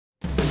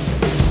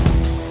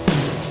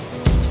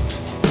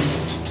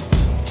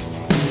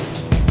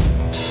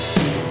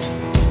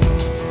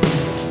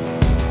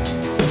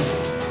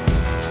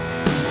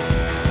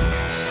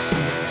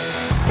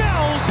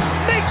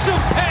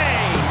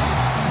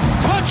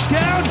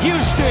Touchdown,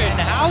 Houston.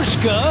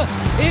 Hauschka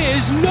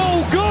is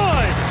no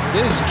good.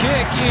 This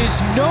kick is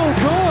no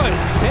good.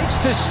 Takes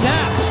the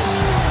snap.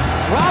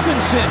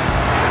 Robinson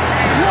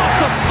lost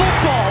the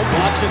football.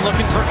 Watson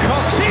looking for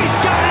Cooks. He's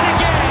got it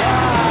again.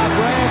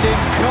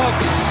 Brandon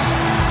Cooks.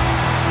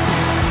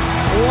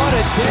 What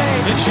a day.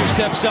 Minshew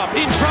steps up,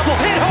 in trouble,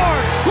 hit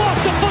hard,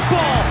 lost the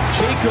football.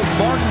 Jacob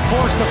Martin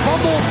forced the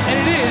fumble, and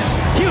it is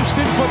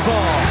Houston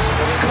football.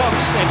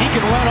 Cooks, and he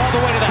can run all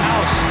the way to the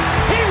house.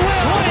 He will.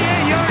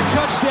 28-yard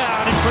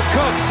touchdown, and for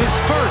Cooks, his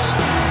first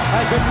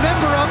as a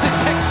member of the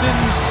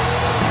Texans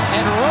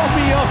and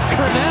Romeo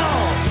Crennel.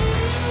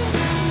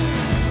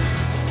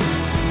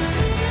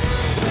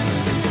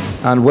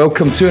 And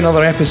welcome to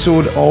another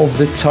episode of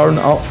the Turn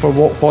Up for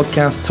What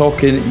podcast,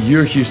 talking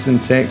your Houston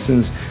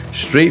Texans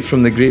straight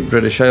from the Great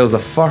British Isles. The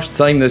first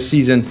time this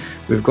season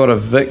we've got a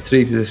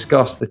victory to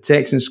discuss. The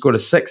Texans scored a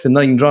 6 of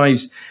 9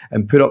 drives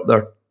and put up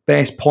their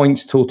best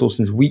points total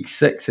since week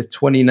 6 of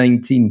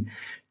 2019.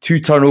 2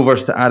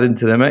 turnovers to add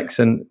into the mix,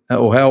 and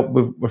it'll help.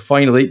 We've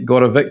finally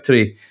got a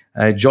victory.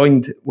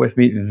 Joined with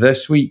me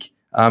this week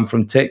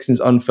from Texans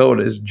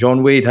Unfiltered is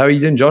John Wade. How are you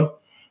doing, John?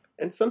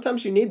 And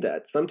sometimes you need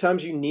that.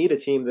 Sometimes you need a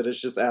team that is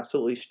just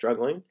absolutely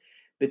struggling,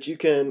 that you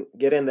can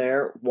get in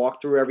there,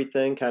 walk through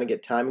everything, kind of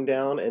get timing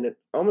down, and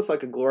it's almost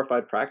like a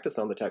glorified practice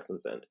on the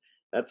Texans' end.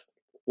 That's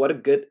what a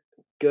good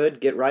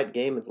get-right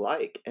game is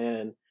like.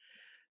 And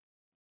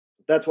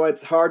that's why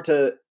it's hard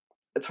to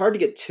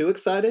get too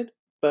excited,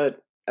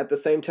 but at the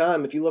same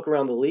time, if you look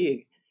around the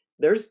league,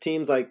 there's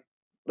teams like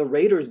the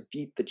Raiders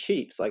beat the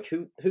Chiefs. Like,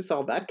 who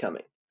saw that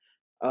coming?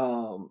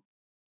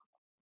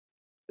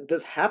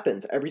 This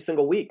happens every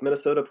single week.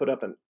 Minnesota put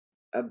up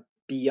a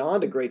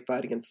beyond a great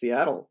fight against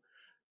Seattle.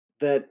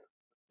 That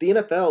the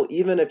NFL,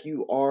 even if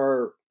you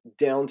are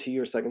down to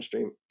your second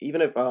string,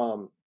 even if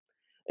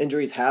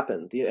injuries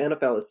happen, the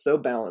NFL is so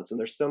balanced and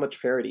there's so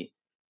much parity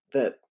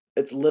that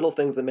it's little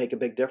things that make a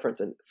big difference.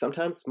 And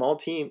sometimes small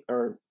team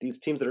or these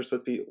teams that are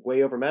supposed to be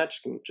way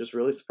overmatched can just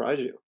really surprise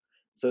you.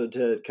 So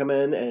to come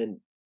in and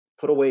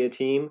put away a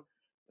team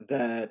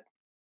that,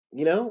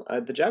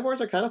 the Jaguars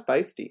are kind of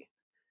feisty.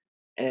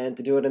 And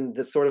to do it in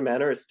this sort of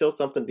manner is still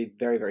something to be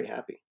very, very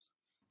happy.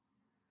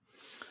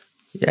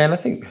 Yeah, and I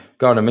think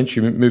Gardner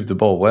Minshew moved the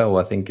ball well,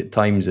 I think, at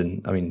times.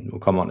 And, we'll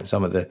come on to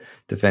some of the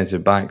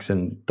defensive backs.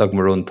 And Doug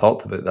Marrone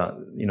talked about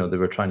that. They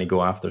were trying to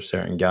go after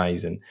certain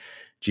guys. And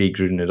Jay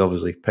Gruden had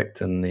obviously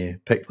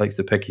likes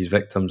to pick his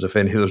victims, if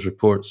any of those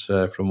reports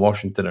from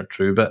Washington are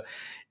true. But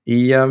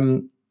he,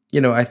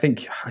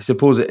 I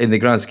suppose in the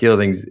grand scale of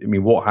things,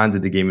 what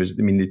handed the game was,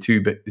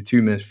 the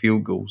two missed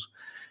field goals,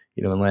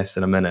 in less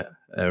than a minute,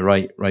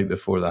 right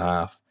before the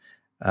half,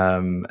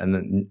 and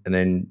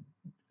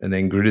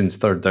then Gruden's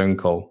third down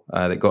call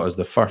that got us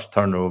the first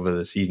turnover of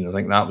the season. I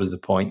think that was the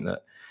point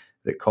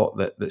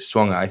that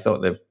swung it. I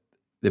thought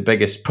the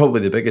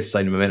biggest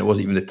sign of momentum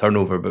wasn't even the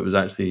turnover, but it was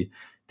actually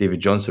David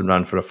Johnson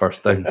ran for a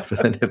first down for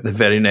the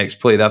very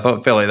next play. That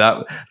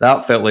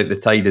felt like the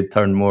tide had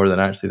turned more than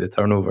actually the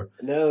turnover.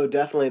 No,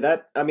 definitely.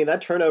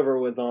 That turnover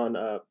was on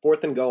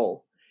 4th and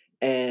goal,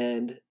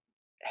 and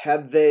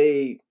had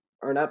they.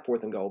 Or not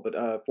 4th and goal, but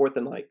 4th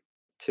and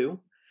 2.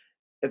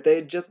 If they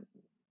had just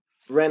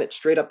ran it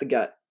straight up the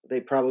gut, they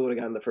probably would have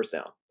gotten the first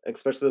down,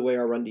 especially the way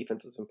our run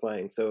defense has been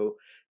playing. So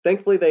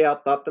thankfully they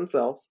outthought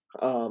themselves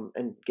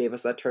and gave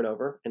us that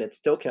turnover, and it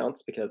still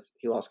counts because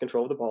he lost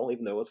control of the ball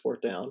even though it was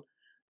 4th down.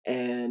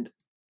 And,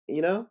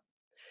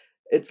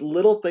 it's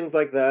little things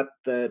like that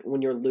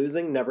when you're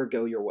losing never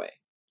go your way.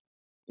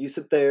 You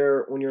sit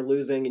there when you're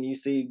losing and you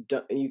see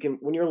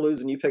when you're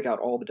losing, you pick out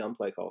all the dumb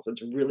play calls.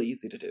 It's really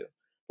easy to do.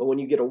 But when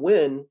you get a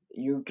win,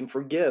 you can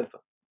forgive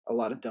a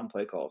lot of dumb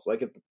play calls.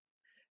 Like if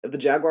the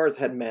Jaguars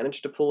had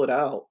managed to pull it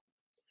out,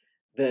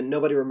 then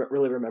nobody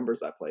really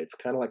remembers that play. It's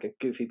kind of like a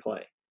goofy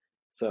play.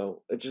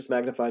 So it's just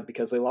magnified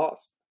because they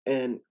lost.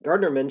 And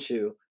Gardner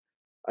Minshew,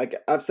 like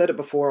I've said it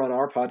before on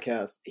our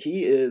podcast,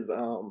 he is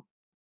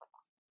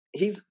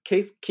he's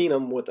Case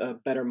Keenum with a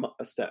better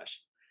mustache,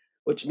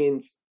 which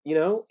means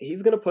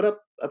he's going to put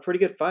up a pretty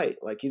good fight.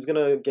 Like he's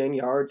going to gain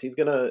yards. He's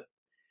going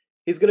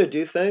to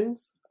do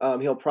things.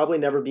 He'll probably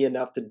never be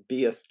enough to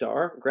be a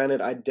star.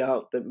 Granted, I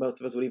doubt that most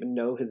of us would even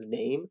know his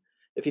name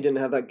if he didn't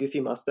have that goofy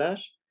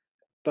mustache.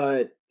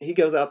 But he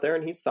goes out there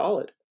and he's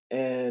solid.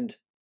 And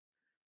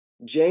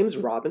James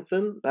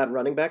Robinson, that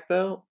running back,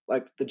 though,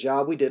 like the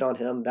job we did on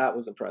him, that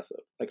was impressive.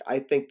 Like I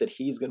think that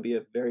he's going to be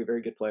a very,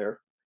 very good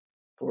player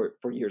for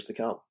years to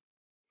come.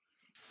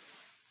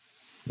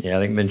 Yeah,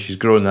 I think Minshew's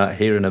growing that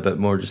hair in a bit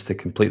more just to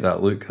complete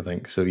that look, I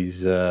think. So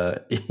he's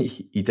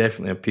he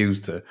definitely appeals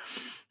to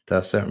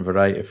a certain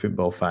variety of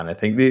football fan. I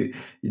think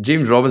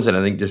James Robinson,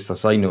 I think, just a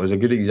side note, is a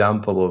good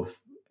example of,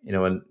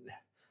 and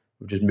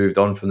we've just moved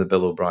on from the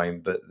Bill O'Brien,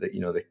 but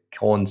the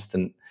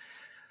constant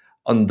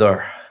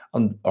or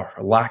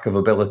lack of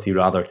ability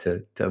rather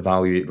to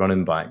evaluate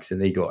running backs.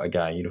 And they got a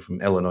guy, from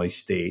Illinois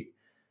State,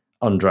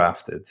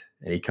 undrafted,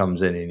 and he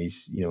comes in and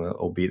he's,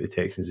 albeit the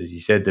Texans, as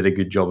you said, did a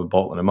good job of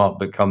bottling him up,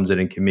 but comes in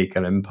and can make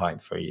an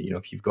impact for you,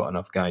 if you've got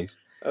enough guys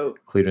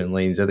clearing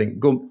lanes. I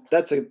think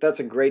That's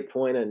a great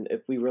point, and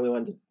if we really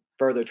want to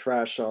further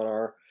trash on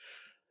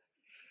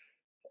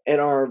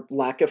our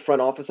lack of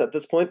front office at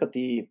this point, but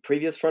the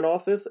previous front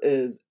office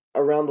is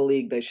around the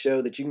league. They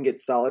show that you can get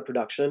solid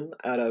production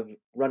out of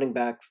running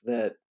backs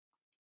that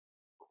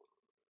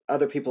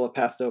other people have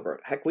passed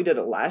over. Heck, we did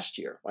it last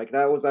year. Like,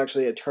 that was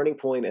actually a turning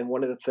point, and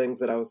one of the things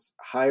that I was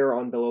higher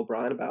on Bill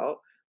O'Brien about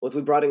was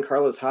we brought in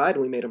Carlos Hyde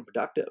and we made him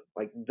productive.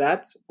 Like,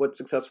 that's what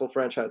successful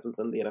franchises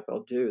in the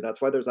NFL do.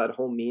 That's why there's that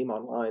whole meme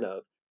online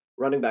of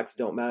running backs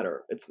don't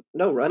matter.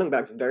 Running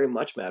backs very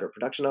much matter.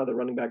 Production out of the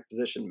running back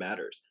position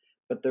matters.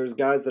 But there's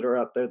guys that are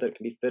out there that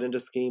can be fit into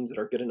schemes, that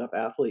are good enough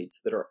athletes,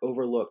 that are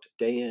overlooked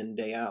day in,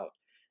 day out.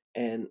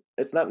 And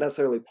it's not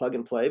necessarily plug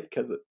and play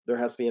because there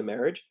has to be a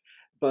marriage,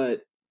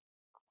 but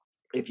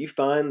if you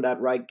find that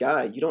right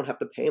guy, you don't have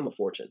to pay him a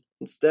fortune.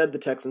 Instead, the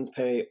Texans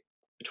pay,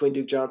 between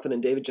Duke Johnson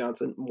and David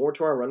Johnson, more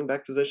to our running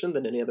back position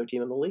than any other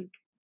team in the league.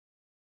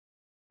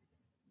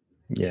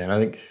 Yeah, and I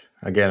think,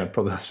 again,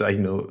 probably a side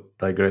note,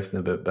 digressing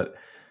a bit, but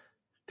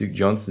Duke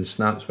Johnson's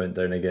snaps went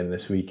down again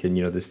this week, and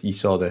you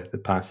saw the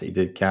pass that he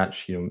did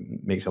catch.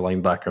 Makes a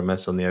linebacker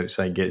miss on the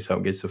outside, gets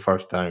up, gets the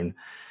first down.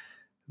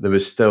 There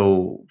was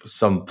still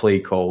some play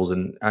calls,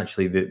 and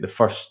actually the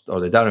first, or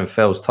the Darren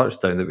Fells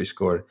touchdown that we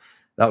scored,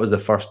 that was the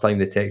first time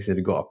the Texans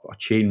had got a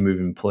chain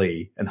moving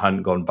play and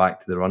hadn't gone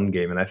back to the run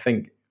game. And I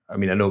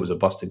know it was a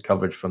busted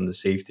coverage from the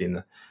safety, and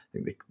I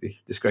think they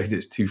described it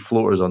as two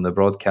floaters on the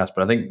broadcast,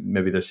 but I think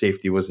maybe their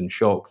safety was in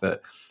shock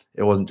that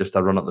it wasn't just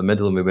a run up the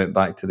middle and we went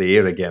back to the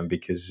air again,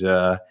 because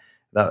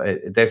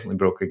it definitely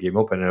broke a game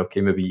open. And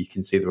okay, maybe you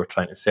can say they were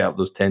trying to set up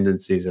those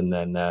tendencies and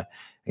then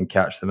and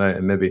catch them out,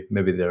 and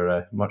maybe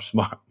they're much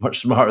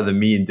smarter than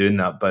me in doing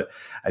that. But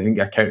I think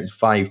I counted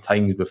 5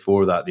 times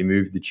before that they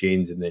moved the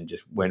chains and then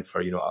just went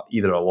for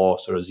either a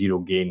loss or a zero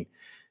gain.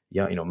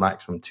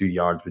 Maximum 2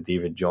 yards with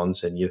David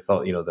Johnson. You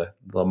thought the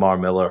Lamar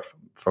Miller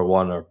for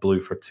 1 or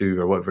Blue for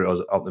 2 or whatever it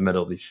was up the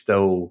middle. They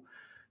still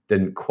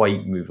didn't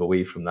quite move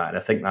away from that, and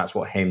I think that's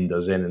what hemmed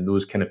us in. And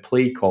those kind of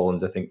play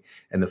callings, I think,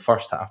 in the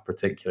first half,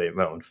 particularly,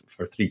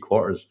 for 3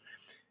 quarters,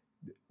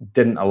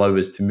 didn't allow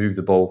us to move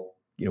the ball,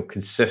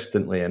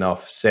 consistently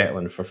enough,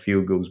 settling for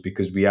field goals,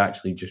 because we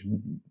actually just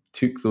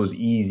took those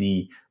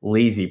easy,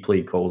 lazy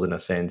play calls in a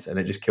sense, and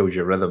it just kills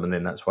your rhythm, and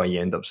then that's why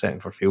you end up setting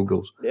for field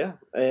goals. Yeah,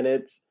 and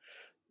it's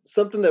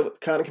something that was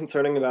kind of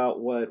concerning about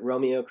what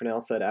Romeo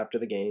Crennel said after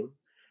the game.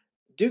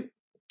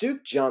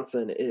 Duke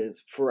Johnson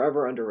is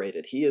forever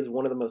underrated. He is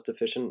one of the most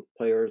efficient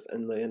players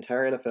in the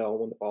entire NFL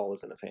when the ball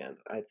is in his hand.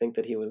 I think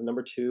that he was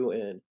number 2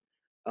 in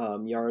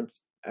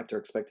yards after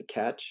expected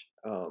catch.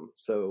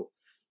 So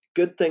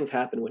good things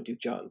happen when Duke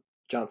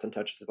Johnson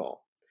touches the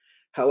ball.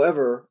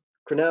 However,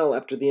 Crennel,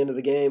 after the end of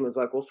the game, was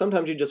like, well,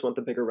 sometimes you just want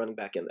the bigger running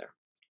back in there.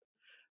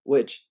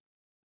 Which,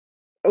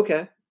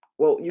 okay,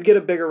 well, you get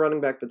a bigger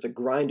running back that's a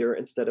grinder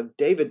instead of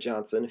David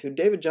Johnson, who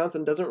David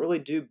Johnson doesn't really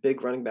do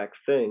big running back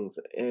things.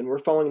 And we're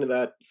falling into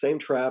that same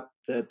trap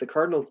that the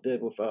Cardinals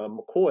did with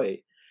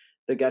McCoy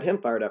that got him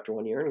fired after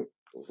 1 year. And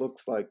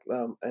looks like,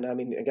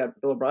 it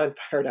got Bill O'Brien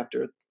fired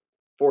after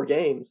 4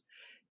 games,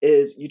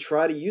 is you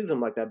try to use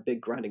him like that big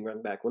grinding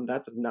running back when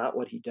that's not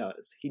what he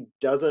does. He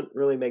doesn't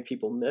really make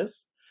people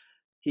miss.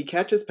 He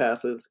catches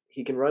passes,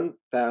 he can run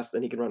fast,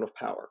 and he can run with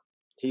power.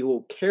 He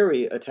will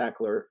carry a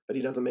tackler, but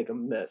he doesn't make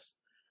him miss.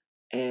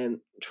 And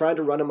trying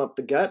to run him up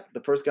the gut,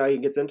 the first guy he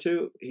gets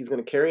into, he's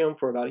going to carry him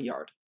for about a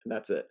yard, and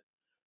that's it.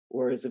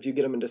 Whereas if you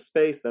get him into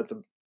space, that's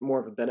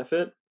more of a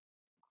benefit.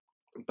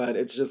 But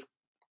it's just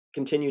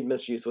continued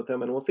misuse with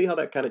him, and we'll see how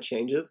that kind of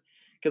changes.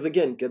 Because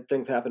again, good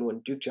things happen when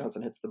Duke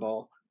Johnson hits the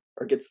ball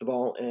or gets the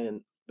ball,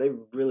 and they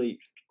really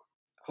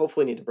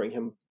hopefully need to bring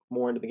him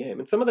more into the game.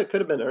 And some of that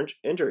could have been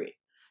injury.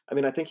 I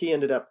think Duke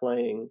ended up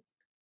playing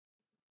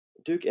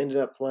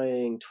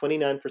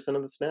 29%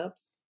 of the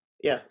snaps.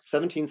 Yeah,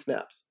 17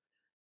 snaps.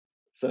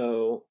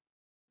 So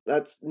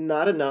that's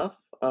not enough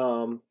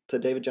to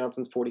David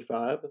Johnson's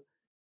 45,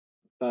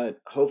 but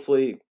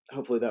hopefully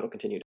that'll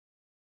continue.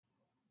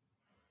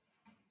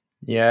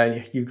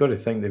 Yeah, you've got to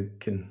think they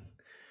can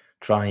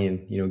try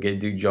and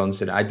get Duke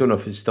Johnson. I don't know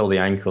if it's still the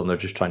ankle and they're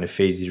just trying to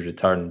phase his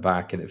return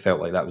back, and it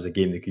felt like that was a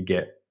game they could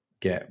get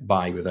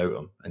by without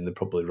him, and they're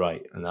probably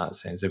right in that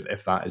sense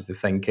if that is the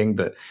thinking.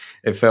 But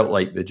it felt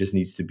like there just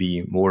needs to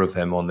be more of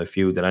him on the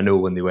field. And I know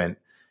when they went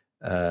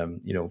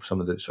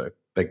some of the sort of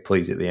big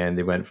plays at the end,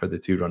 they went for the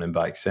 2 running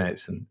back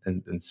sets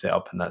and set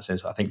up in that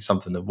sense. I think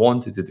something they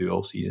wanted to do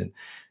all season,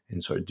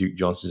 and sort of Duke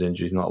Johnson's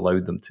injuries not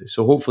allowed them to.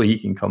 So hopefully he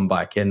can come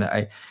back in.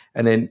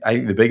 And then I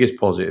think the biggest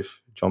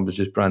positive, John, was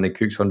just Brandon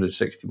Cooks,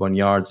 161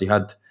 yards. He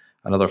had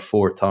another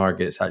 4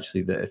 targets,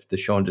 actually, that if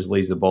Deshaun just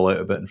lays the ball out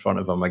a bit in front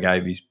of him, a guy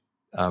of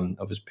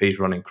his pace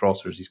running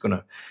crossers, he's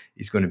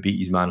gonna beat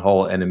his man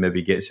Hall in and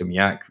maybe get some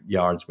yak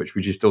yards, which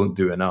we just don't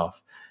do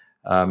enough.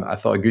 I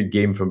thought a good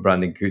game from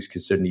Brandon Cooks,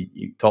 considering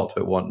he talked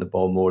about wanting the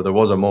ball more. There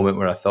was a moment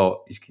where I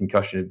thought his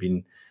concussion had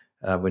been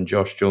when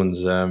Josh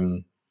Jones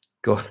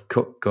got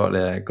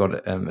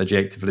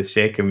ejected for the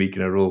second week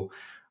in a row.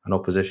 An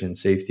opposition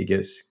safety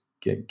gets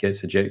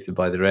gets ejected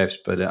by the refs.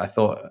 But I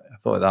thought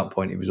at that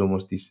point it was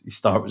almost his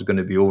start was going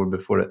to be over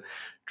before it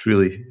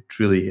truly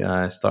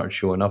started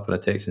showing up in a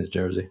Texans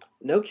jersey.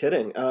 No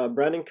kidding.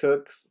 Brandon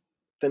Cooks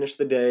finished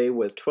the day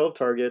with 12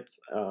 targets.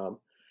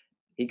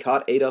 He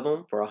caught 8 of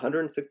them for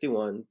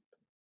 161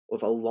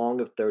 with a long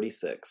of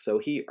 36. So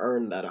he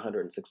earned that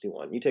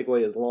 161. You take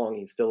away his long,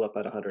 he's still up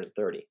at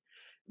 130.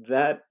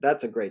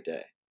 That's a great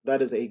day.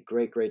 That is a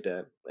great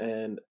day.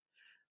 And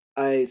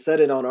I said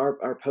it on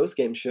our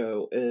post-game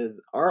show, is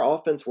our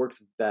offense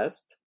works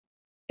best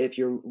if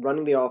you're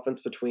running the offense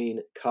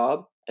between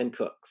Cobb and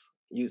Cooks.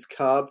 Use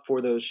Cobb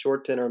for those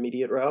short to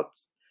intermediate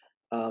routes.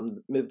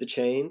 Move the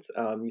chains.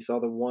 You saw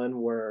the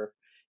one where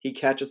he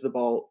catches the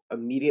ball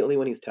immediately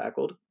when he's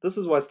tackled. This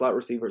is why slot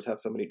receivers have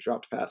so many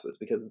dropped passes,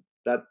 because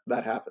that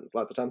happens.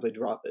 Lots of times they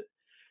drop it.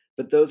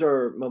 But those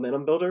are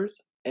momentum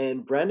builders.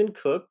 And Brandon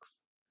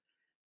Cooks,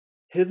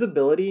 his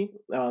ability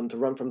to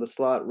run from the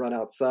slot, run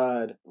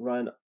outside,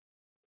 run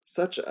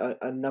such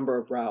a number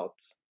of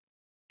routes,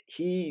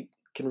 he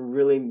can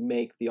really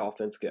make the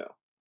offense go.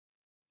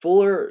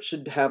 Fuller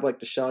should have like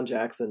Deshaun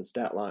Jackson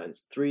stat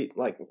lines,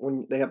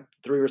 when they have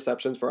 3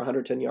 receptions for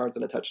 110 yards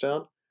and a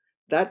touchdown.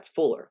 That's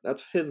Fuller.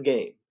 That's his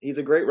game. He's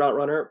a great route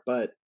runner,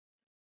 but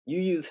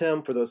you use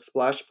him for those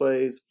splash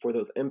plays, for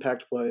those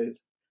impact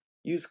plays.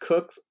 Use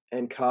Cooks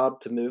and Cobb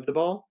to move the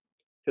ball,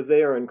 because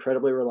they are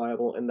incredibly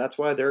reliable, and that's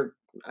why they're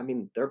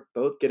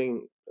both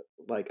getting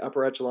like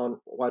upper echelon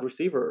wide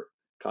receiver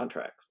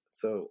contracts.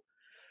 So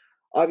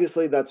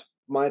obviously that's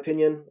my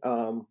opinion.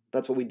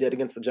 That's what we did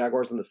against the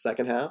Jaguars in the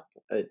second half.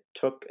 It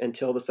took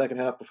until the second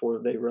half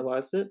before they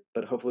realized it,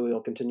 but hopefully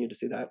we'll continue to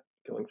see that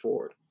going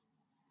forward.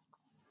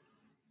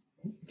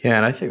 Yeah,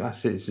 and I think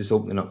that's it. It's just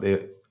opening up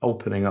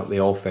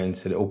the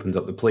offense, and it opens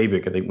up the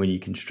playbook. I think when you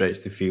can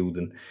stretch the field,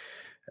 and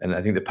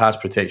I think the pass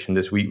protection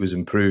this week was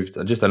improved.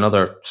 Just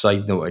another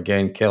side note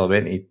again,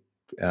 Kelementi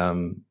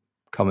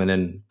coming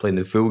in, playing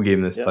the full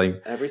game this time.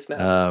 Every snap.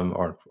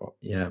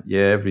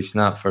 Every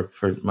snap for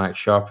Max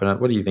Sharp. And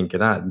what do you think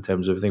of that in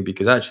terms of everything?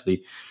 Because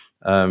actually,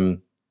 there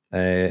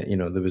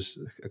was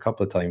a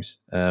couple of times,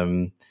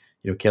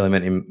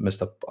 Kelementi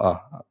missed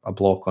a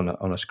block on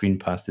a screen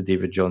pass to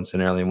David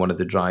Johnson early in one of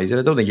the drives. And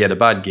I don't think he had a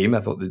bad game.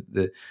 I thought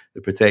the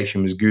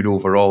protection was good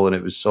overall, and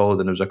it was solid,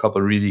 and there was a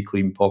couple of really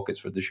clean pockets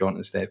for Deshaun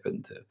to step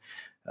into.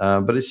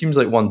 But it seems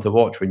like one to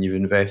watch when you've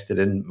invested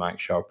in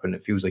Max Sharp, and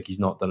it feels like he's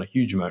not done a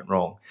huge amount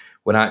wrong.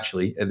 When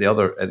actually at the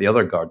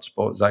other guard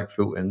spot, Zach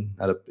Fulton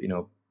had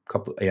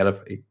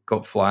he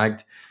got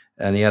flagged,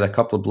 and he had a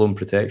couple of blown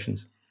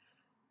protections.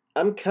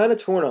 I'm kind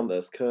of torn on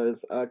this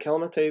because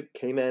Kelementi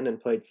came in and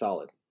played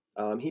solid.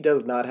 He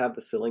does not have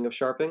the ceiling of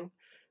Sharping,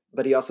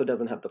 but he also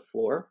doesn't have the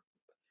floor.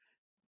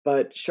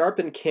 But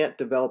Sharping can't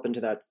develop into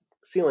that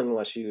ceiling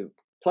unless you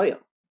play him.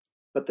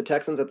 But the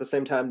Texans at the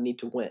same time need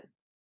to win.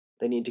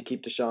 They need to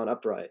keep Deshaun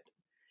upright.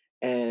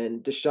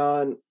 And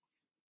Deshaun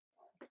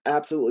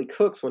absolutely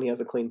cooks when he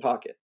has a clean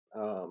pocket.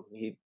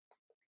 He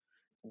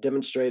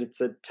demonstrated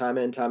it time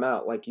in, time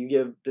out. Like, you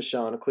give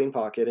Deshaun a clean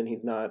pocket and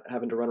he's not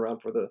having to run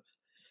around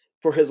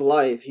for his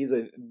life. He's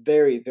a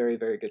very, very,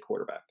 very good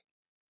quarterback.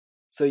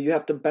 So you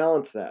have to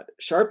balance that.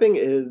 Sharping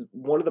is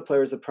one of the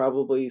players that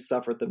probably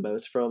suffered the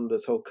most from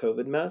this whole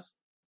COVID mess,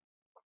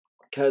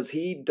 because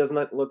he does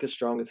not look as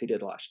strong as he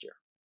did last year.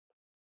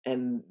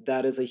 And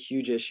that is a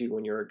huge issue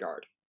when you're a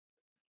guard.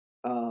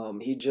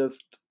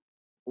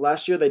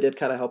 Last year they did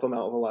kind of help him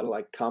out with a lot of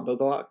like combo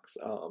blocks.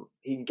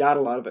 He got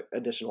a lot of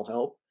additional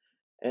help,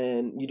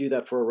 and you do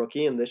that for a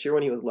rookie. And this year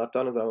when he was left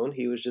on his own,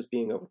 he was just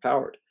being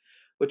overpowered,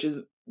 which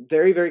is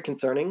very, very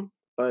concerning.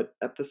 But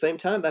at the same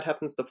time, that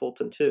happens to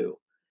Fulton too.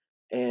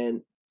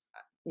 And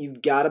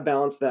you've got to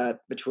balance that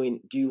between,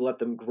 do you let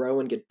them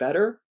grow and get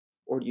better,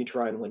 or do you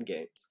try and win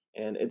games?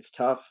 And it's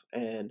tough.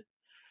 And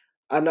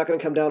I'm not going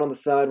to come down on the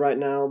side right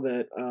now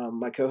that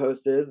my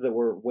co-host is, that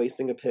we're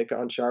wasting a pick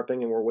on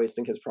Sharping and we're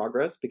wasting his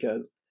progress,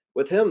 because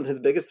with him, his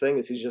biggest thing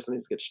is he just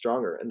needs to get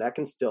stronger, and that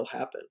can still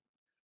happen.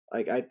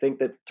 Like, I think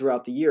that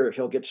throughout the year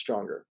he'll get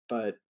stronger,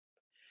 but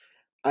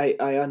I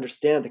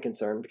understand the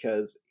concern,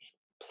 because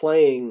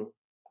playing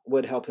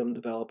would help him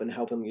develop and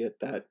help him get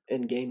that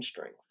in-game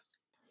strength.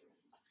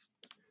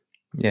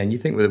 Yeah, and you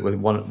think with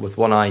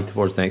one eye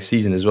towards next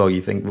season as well,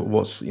 you think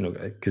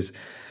because,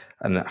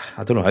 and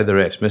I don't know how the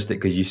refs missed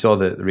it, because you saw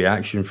the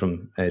reaction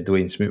from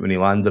Dwayne Smoot when he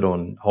landed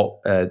on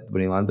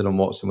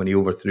Watson, when he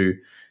overthrew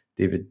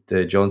David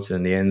Johnson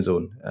in the end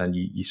zone, and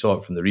you saw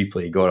it from the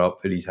replay. He got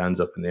up, put his hands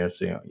up in the air,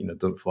 saying,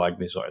 "Don't flag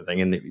me," sort of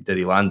thing. And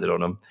he landed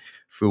on him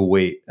full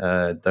weight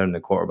down the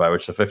quarterback,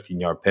 which is a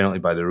 15-yard penalty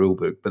by the rule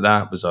book. But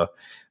that was a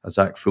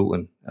Zach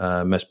Fulton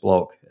missed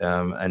block,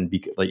 and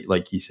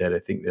like you said, I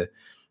think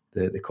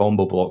the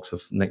combo blocks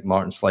of Nick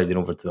Martin sliding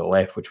over to the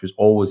left, which was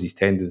always his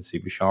tendency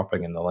with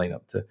Sharping in the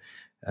lineup to,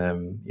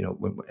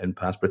 in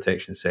pass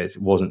protection sets,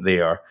 it wasn't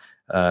there.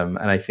 And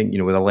I think,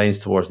 with a lens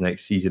towards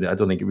next season, I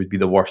don't think it would be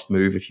the worst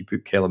move if you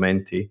put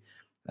Kelementi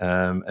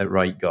at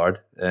right guard,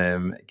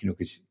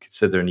 because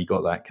considering he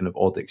got that kind of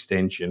odd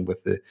extension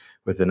with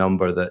the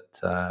number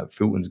that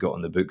Fulton's got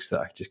on the books that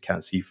I just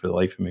can't see for the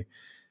life of me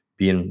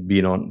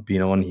being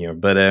on here.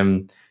 But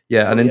an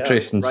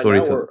interesting Right story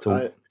now to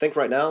I think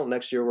right now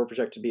next year we're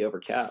projected to be over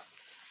cap.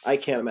 I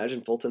can't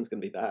imagine Fulton's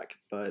going to be back,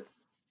 but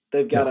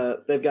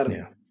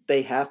yeah.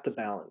 they have to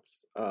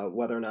balance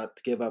whether or not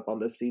to give up on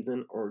this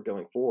season or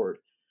going forward.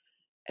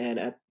 And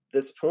at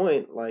this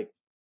point, like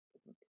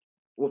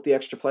with the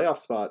extra playoff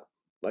spot,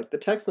 like the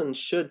Texans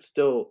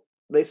still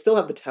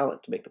have the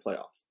talent to make the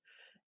playoffs.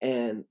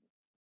 And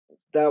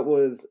that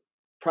was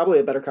probably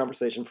a better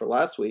conversation for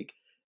last week,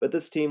 but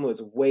this team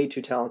was way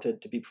too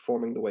talented to be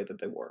performing the way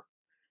that they were.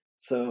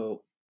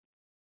 So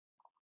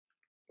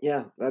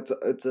yeah,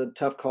 it's a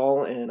tough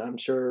call, and I'm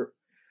sure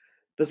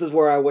this is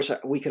where I wish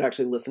we could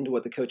actually listen to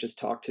what the coaches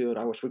talk to, and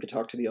I wish we could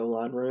talk to the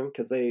O-line room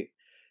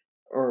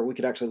or we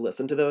could actually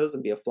listen to those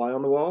and be a fly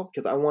on the wall,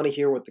 because I want to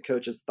hear what the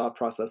coach's thought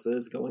process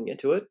is going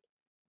into it.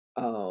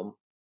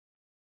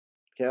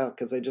 Yeah,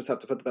 because they just have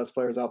to put the best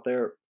players out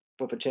there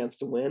with a chance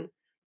to win.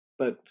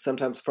 But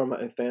sometimes from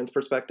a fan's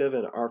perspective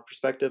and our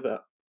perspective,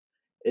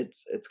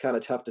 it's kind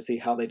of tough to see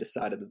how they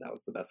decided that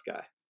was the best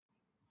guy.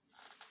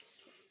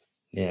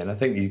 Yeah, and I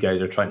think these guys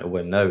are trying to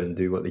win now and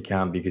do what they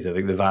can, because I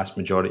think the vast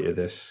majority of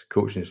this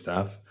coaching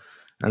staff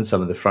and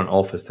some of the front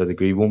office to a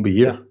degree won't be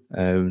here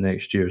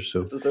next year. So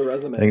this is their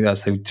resume. I think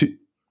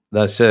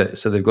that's it.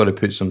 So they've got to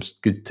put some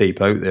good tape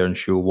out there and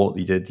show what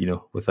they did,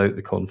 without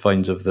the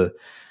confines of the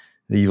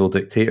evil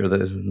dictator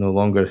that is no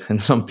longer in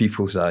some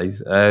people's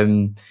eyes.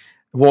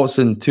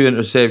 Watson, 2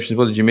 interceptions.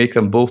 What did you make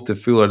them? Both to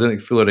Fuller. I don't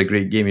think Fuller had a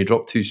great game. He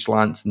dropped 2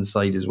 slants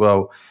inside as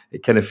well.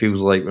 It kind of feels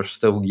like we're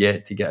still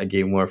yet to get a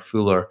game where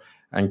Fuller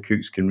and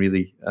Cooks can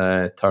really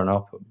turn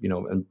up,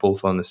 and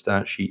both on the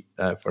stat sheet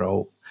for a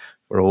whole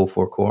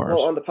 4 quarters.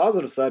 Well, on the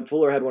positive side,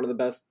 Fuller had one of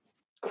the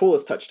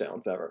coolest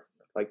touchdowns ever.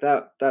 Like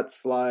that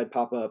slide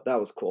pop up, that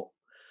was cool.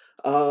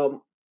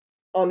 On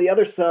the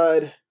other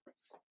side,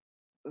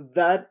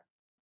 the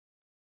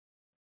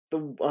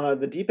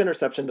deep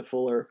interception to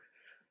Fuller,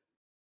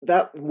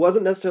 that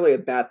wasn't necessarily a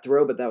bad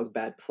throw, but that was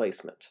bad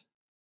placement.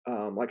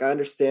 Like I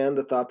understand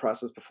the thought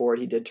process before it.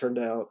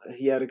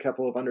 He had a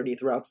couple of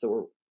underneath routes that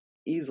were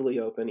easily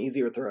open,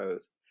 easier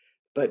throws.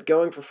 But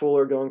going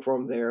for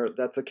him there,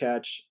 that's a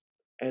catch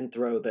and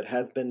throw that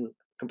has been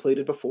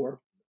completed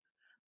before.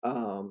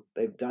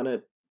 They've done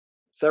it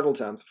several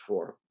times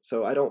before,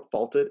 so I don't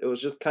fault it. It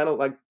was just kind of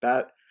like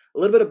a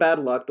little bit of bad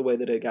luck the way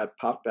that it got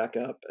popped back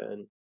up,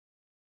 and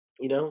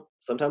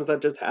sometimes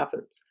that just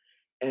happens.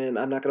 And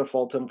I'm not going to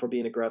fault him for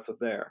being aggressive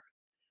there.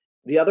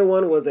 The other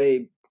one was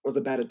a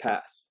batted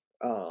pass.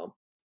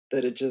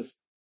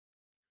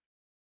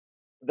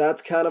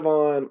 That's kind of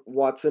on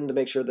Watson to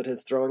make sure that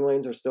his throwing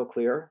lanes are still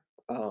clear.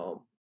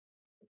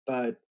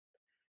 But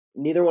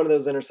neither one of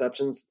those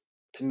interceptions,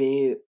 to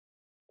me,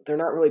 they're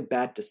not really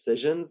bad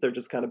decisions. They're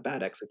just kind of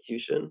bad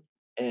execution.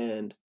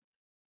 And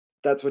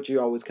that's what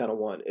you always kind of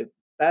want.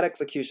 Bad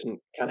execution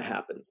kind of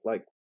happens.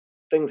 Like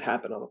things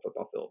happen on a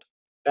football field.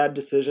 Bad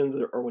decisions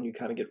are when you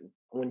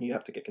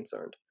have to get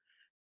concerned.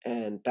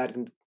 And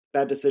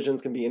bad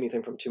decisions can be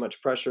anything from too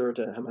much pressure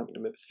to him having to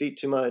move his feet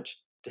too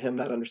much to him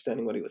not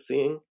understanding what he was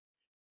seeing.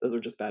 Those are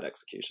just bad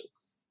execution.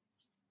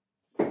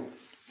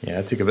 Yeah,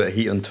 I took a bit of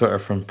heat on Twitter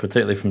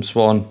particularly from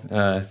Swan,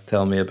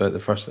 telling me about the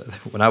first.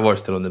 When I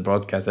watched it on the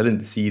broadcast, I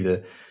didn't see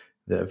the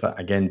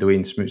again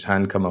Dwayne Smoot's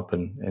hand come up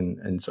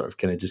and sort of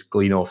kind of just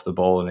glean off the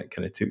ball, and it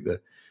kind of took the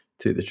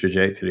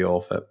trajectory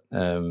off it.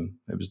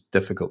 It was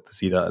difficult to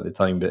see that at the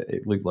time, but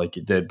it looked like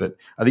it did. But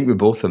I think with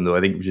both of them, though,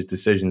 I think it was just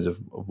decisions of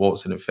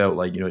Watson. It felt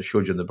like, it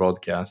showed you on the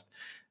broadcast.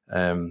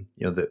 There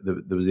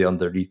was the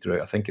underneath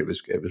route. I think it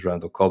was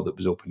Randall Cobb that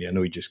was open. I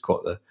know he just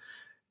caught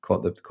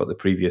the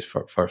previous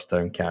first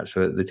down catch.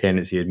 So the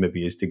tendency had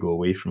maybe is to go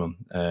away from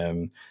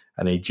him.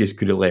 And he just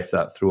could have left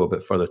that throw a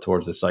bit further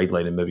towards the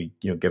sideline and maybe,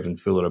 given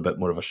Fuller a bit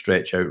more of a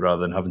stretch out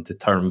rather than having to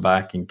turn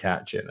back and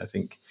catch it. And I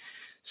think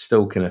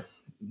still kind of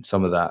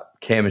some of that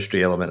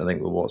chemistry element, I think,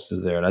 with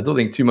Watson's there. And I don't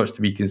think too much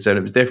to be concerned.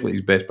 It was definitely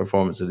his best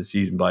performance of the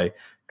season by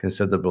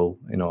considerable,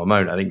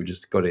 amount. I think we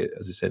just got to,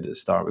 as I said at the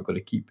start, we've got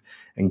to keep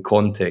in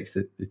context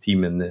the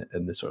team and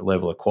the sort of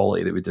level of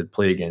quality that we did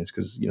play against,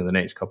 because, the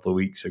next couple of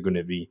weeks are going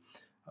to be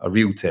a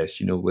real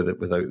test,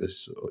 without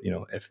this,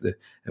 if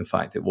in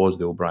fact it was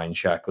the O'Brien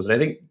shackles. And I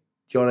think,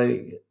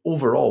 John,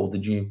 overall,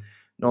 did you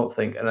not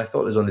think, and I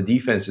thought it was on the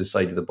defensive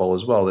side of the ball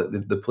as well,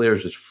 that the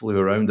players just flew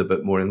around a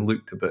bit more and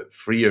looked a bit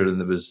freer, and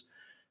there was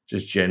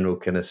just general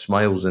kind of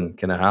smiles and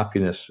kind of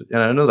happiness. And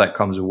I know that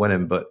comes with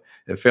winning, but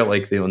it felt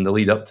like on the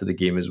lead up to the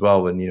game as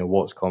well, when,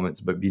 Watt's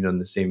comments about being on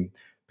the same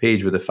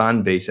page with the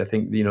fan base, I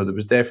think, there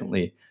was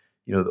definitely,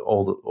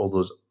 all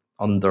those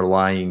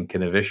underlying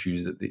kind of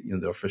issues that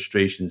their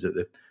frustrations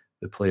that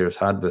the players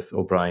had with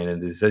O'Brien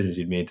and the decisions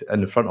he'd made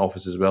in the front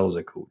office as well as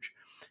a coach.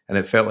 And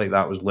it felt like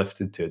that was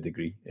lifted to a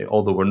degree,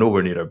 although we're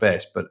nowhere near our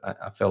best. But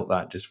I felt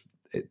that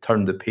it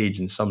turned the page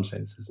in some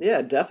senses.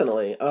 Yeah,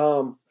 definitely.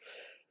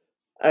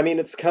 I mean,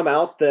 it's come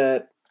out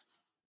that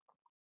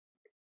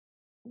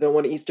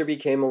when Easterby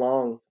came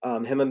along,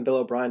 him and Bill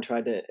O'Brien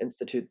tried to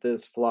institute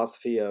this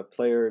philosophy of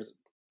players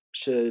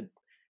should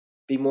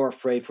be more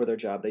afraid for their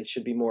job. They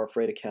should be more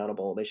afraid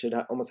accountable. They should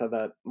almost have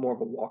that more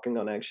of a walking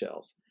on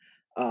eggshells.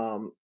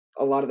 A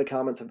lot of the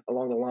comments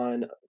along the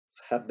line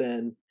have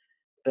been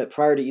that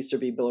prior to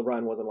Easterby, Bill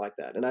O'Brien wasn't like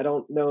that, and I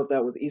don't know if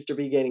that was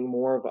Easterby gaining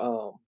more of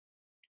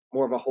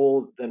a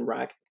hold than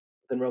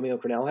Romeo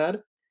Crennel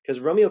had,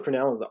 because Romeo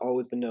Crennel has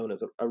always been known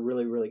as a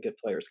really, really good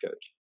players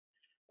coach.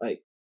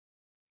 Like,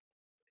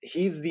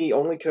 he's the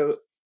only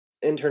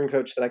intern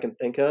coach that I can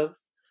think of.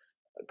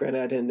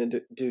 Granted, I didn't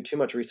do too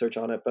much research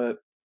on it, but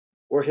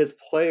where his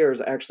players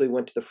actually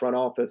went to the front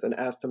office and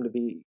asked him to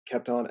be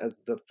kept on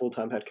as the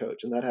full-time head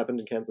coach, and that happened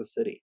in Kansas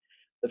City.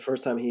 The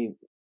first time he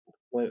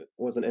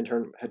was an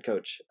intern head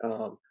coach. At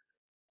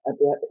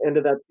the end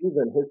of that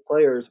season, his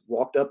players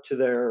walked up to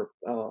their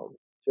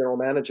general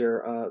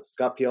manager,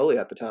 Scott Pioli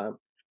at the time,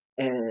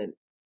 and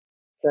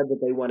said that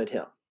they wanted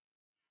him.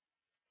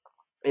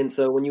 And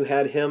so when you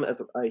had him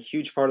as a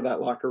huge part of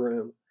that locker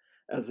room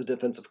as the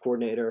defensive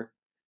coordinator,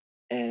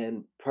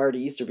 and prior to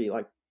Easterby,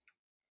 like,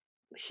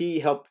 he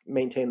helped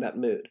maintain that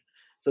mood.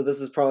 So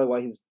this is probably why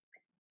he's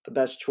the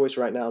best choice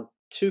right now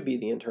to be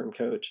the interim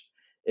coach.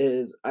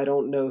 Is I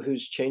don't know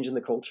who's changing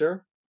the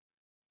culture,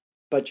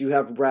 but you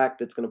have Rack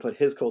that's going to put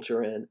his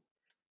culture in,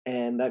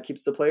 and that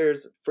keeps the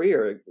players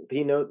freer.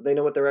 They know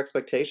what their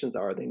expectations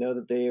are. They know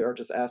that they are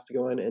just asked to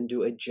go in and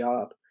do a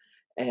job,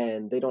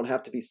 and they don't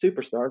have to be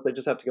superstars. They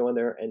just have to go in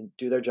there and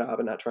do their job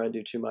and not try and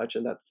do too much.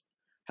 And that's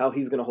how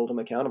he's going to hold them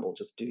accountable.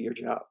 Just do your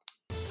job.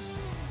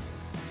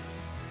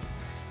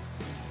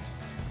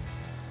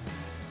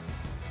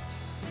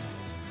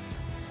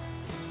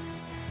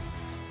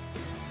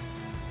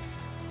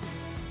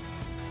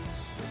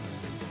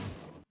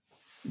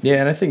 Yeah,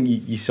 and I think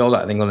you saw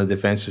that, I think, on the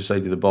defensive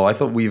side of the ball. I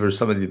thought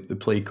some of the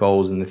play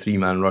calls and the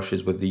 3-man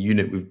rushes with the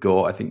unit we've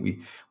got, I think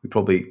we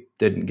probably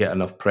didn't get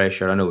enough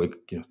pressure. I know,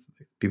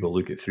 people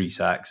look at 3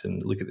 sacks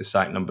and look at the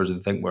sack numbers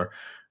and think we're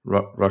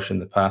rushing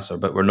the passer,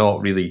 but we're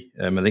not really.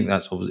 I think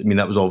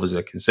that was obviously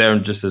a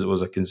concern, just as it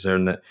was a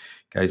concern that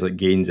guys like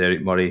Gaines,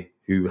 Eric Murray,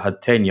 who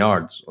had 10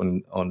 yards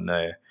on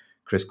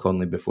Chris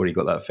Conley before he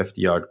got that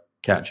 50-yard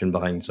catch in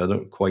behind. So I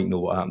don't quite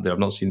know what happened there. I've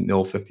not seen the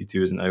all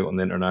 52 isn't out on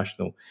the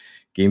international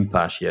Game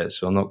Pass yet,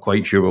 so I'm not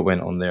quite sure what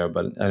went on there.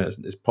 But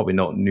it's probably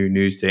not new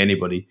news to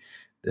anybody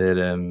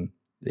that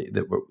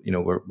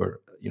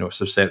we're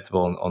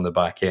susceptible on the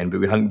back end.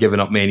 But we hadn't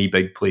given up many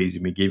big plays,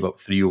 and we gave up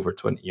 3 over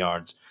 20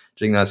 yards.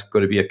 Do you think that's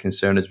going to be a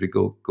concern as we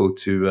go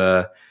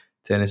to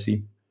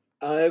Tennessee?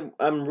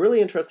 I'm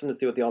really interested to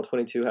see what the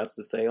All-22 has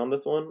to say on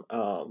this one,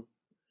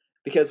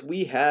 because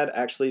we had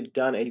actually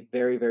done a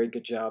very, very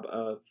good job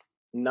of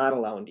not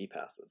allowing deep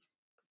passes.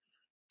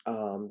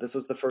 This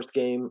was the first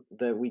game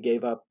that we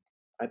gave up,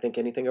 I think,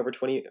 anything over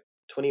 20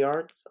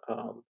 yards,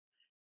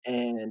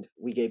 and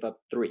we gave up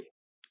 3.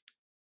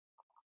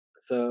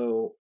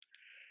 So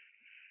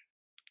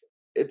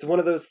it's one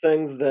of those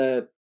things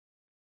that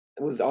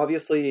was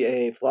obviously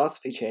a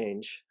philosophy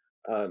change,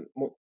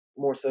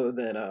 more so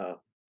than I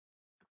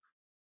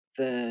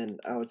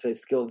would say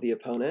skill of the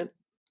opponent.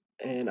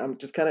 And I'm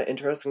just kind of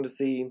interested to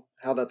see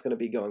how that's going to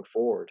be going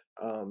forward.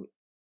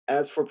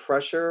 As for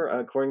pressure,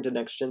 according to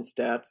Next Gen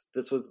Stats,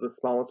 this was the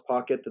smallest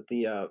pocket that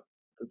the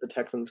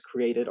Texans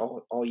created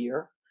all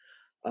year.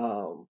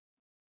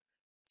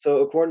 So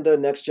according to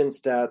Next Gen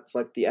Stats,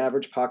 like, the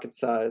average pocket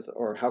size,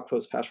 or how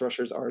close pass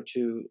rushers are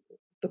to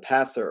the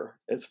passer,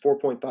 is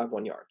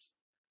 4.51 yards.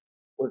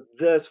 With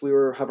this, we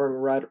were hovering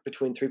right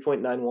between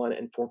 3.91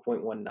 and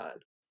 4.19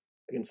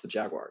 against the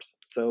Jaguars.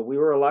 So we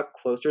were a lot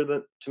closer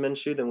to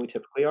Minshew than we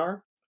typically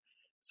are.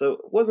 So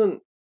it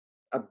wasn't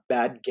a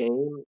bad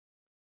game.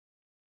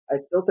 I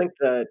still think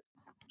that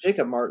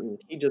Jacob Martin,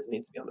 he just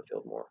needs to be on the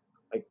field more.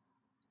 Like,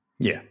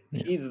 Yeah.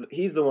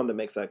 he's the one that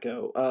makes that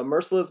go.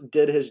 Merciless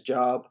did his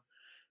job,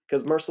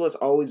 because Merciless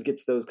always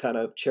gets those kind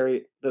of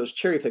cherry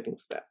picking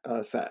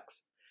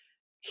sacks.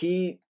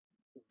 He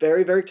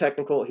very, very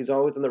technical. He's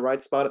always in the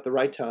right spot at the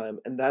right time,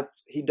 and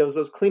he does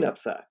those cleanup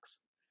sacks,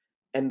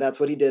 and that's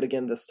what he did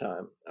again this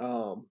time.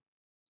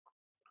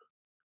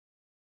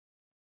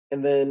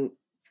 And then,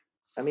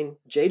 I mean,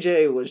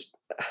 JJ was.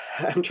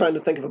 I'm trying to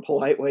think of a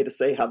polite way to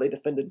say how they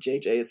defended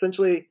JJ.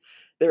 Essentially,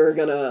 they were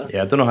gonna.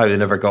 Yeah, I don't know how they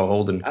never got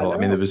Holden caught. I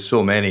mean, there was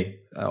so many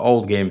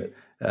all game,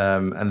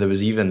 and there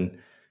was,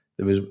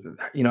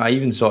 I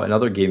even saw it in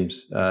other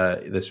games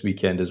this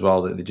weekend as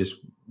well, that they just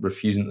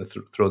refusing to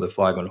throw the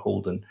flag on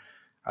Holden.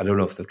 I don't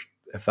know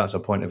if that's a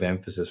point of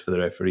emphasis for the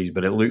referees,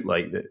 but it looked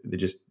like that they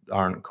just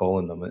aren't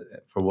calling them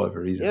for whatever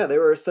reason. Yeah, they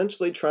were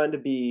essentially trying to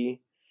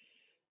be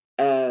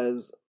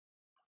as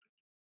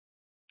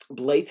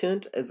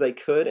blatant as they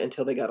could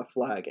until they got a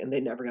flag, and they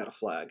never got a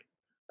flag.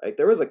 Like,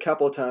 there was a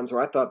couple of times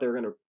where I thought they were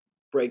going to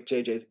break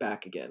JJ's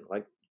back again.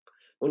 Like,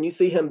 when you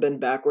see him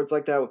bend backwards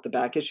like that with the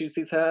back issues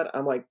he's had,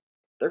 I'm like,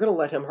 they're going to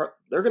let him hurt.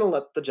 They're going to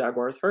let the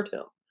Jaguars hurt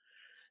him.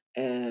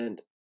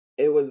 And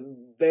it was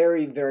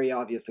very, very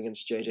obvious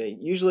against JJ.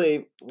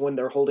 Usually when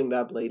they're holding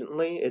that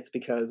blatantly, it's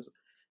because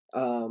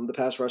the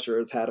pass rusher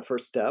has had a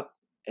first step,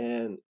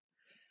 and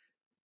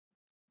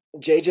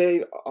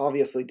JJ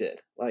obviously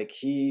did. Like,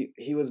 he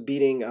was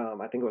beating,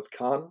 I think it was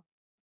Khan,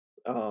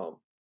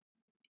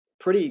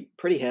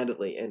 pretty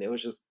handedly, and it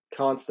was just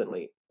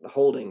constantly the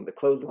holding, the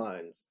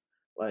clotheslines.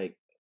 Like,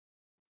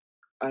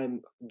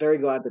 I'm very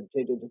glad that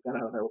JJ just got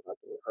out of there without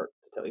getting hurt,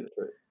 to tell you the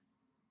truth.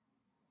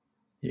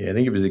 Yeah, I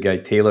think it was the guy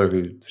Taylor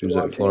who's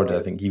Jawaan at Florida. I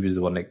Taylor. think he was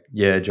the one that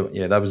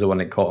that was the one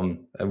that caught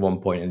him at one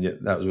point,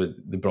 and that was what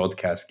the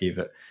broadcast gave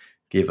it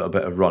a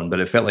bit of run. But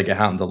it felt like it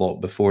happened a lot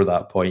before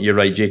that point. You're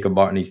right, Jacob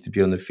Martin needs to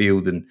be on the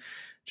field, and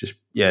just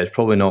it's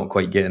probably not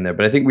quite getting there.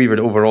 But I think Weaver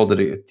overall did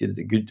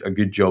a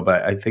good job.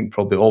 I think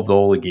probably of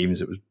all the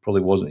games, it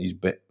probably wasn't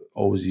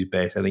always his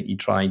best. I think he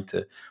tried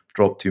to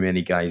drop too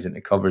many guys into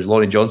covers.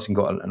 Lonnie Johnson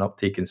got an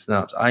uptake in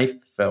snaps. I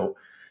felt,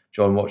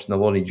 John, watching the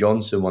Lonnie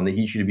Johnson one, that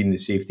he should have been the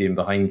safety in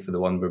behind for the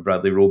one where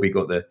Bradley Roby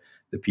got the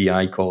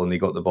PI call and they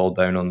got the ball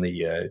down on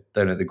the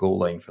down at the goal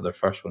line for their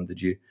first one.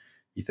 Did you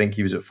think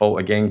he was at fault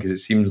again? Because it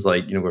seems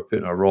like we're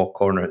putting a raw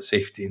corner at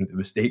safety and the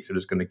mistakes are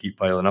just going to keep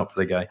piling up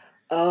for the guy.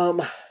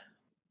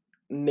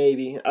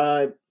 Maybe.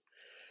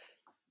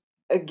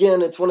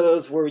 Again, it's one of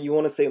those where you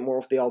want to say more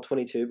with the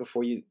all-22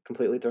 before you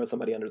completely throw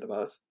somebody under the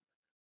bus.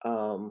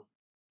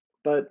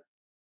 But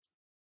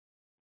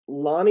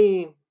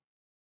Lonnie,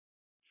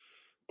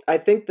 I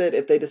think that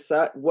if they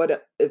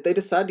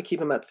decide to keep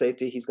him at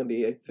safety, he's going to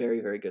be a very,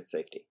 very good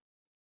safety.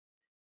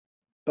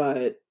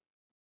 But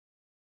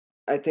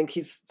I think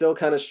he's still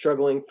kind of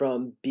struggling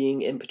from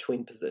being in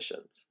between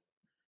positions.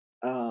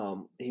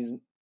 He's,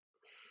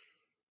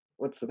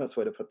 what's the best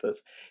way to put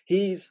this?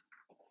 He's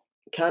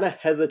kind of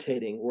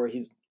hesitating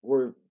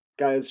where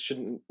guys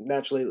should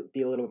naturally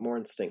be a little bit more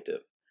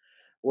instinctive.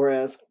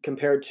 Whereas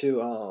compared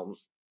to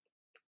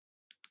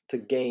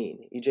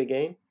Gain, EJ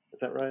Gain, is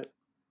that right?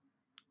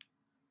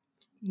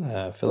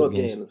 Philip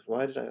Gaines.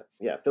 Why did I?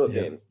 Yeah, Philip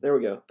Gaines. There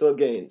we go. Philip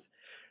Gaines.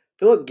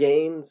 Philip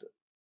Gaines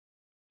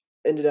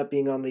ended up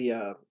being on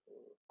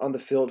the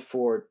field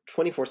for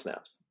 24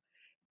 snaps,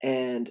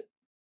 and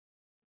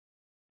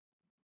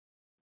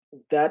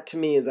that to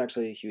me is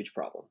actually a huge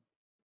problem.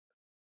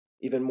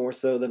 Even more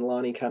so than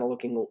Lonnie kind of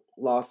looking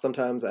lost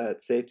sometimes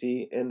at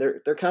safety, and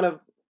they're kind of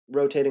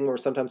rotating. Where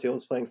sometimes he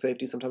was playing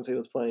safety, sometimes he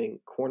was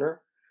playing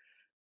corner.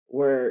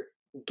 Where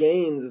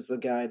Gaines is the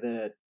guy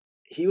that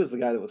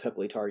was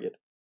heavily targeted.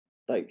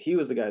 Like, he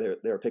was the guy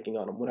they were picking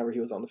on him whenever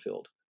he was on the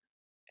field.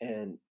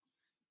 And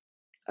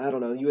I don't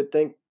know, you would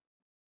think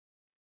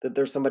that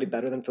there's somebody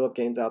better than Philip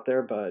Gaines out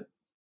there, but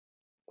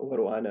what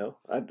do I know?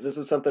 This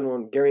is something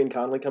when Gary and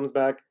Conley comes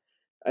back,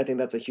 I think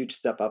that's a huge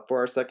step up for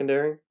our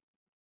secondary.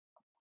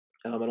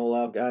 And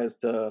allow guys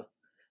to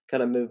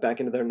kind of move back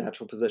into their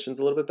natural positions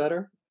a little bit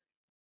better.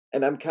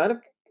 And I'm kind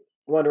of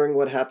wondering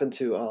what happened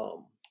to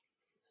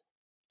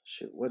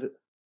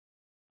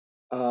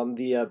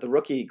the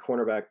rookie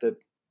cornerback that.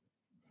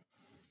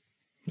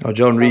 Oh,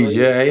 John Reed,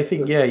 yeah, I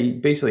think he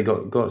basically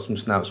got some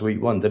snaps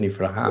week one, didn't he,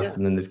 for a half,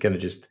 and then they've kind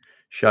of just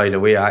shied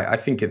away. I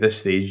think at this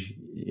stage,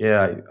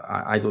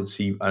 I don't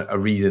see a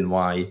reason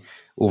why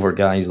over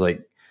guys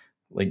like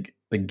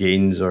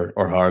Gaines or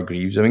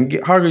Hargreaves. I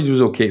mean, Hargreaves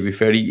was okay, to be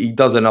fair. He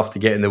does enough to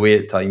get in the way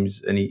at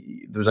times, and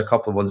there was a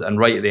couple of ones. And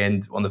right at the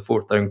end, on the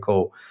fourth down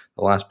call,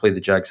 the last play the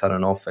Jags had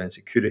on offense,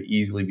 it could have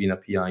easily been a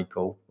PI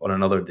call on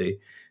another day.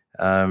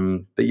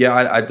 But yeah,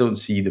 I don't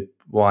see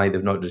why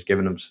they've not just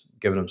given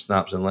him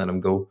snaps and letting him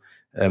go.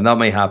 That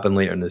might happen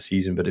later in the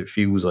season, but it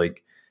feels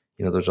like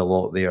there's a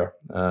lot there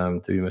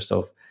to be missed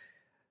off.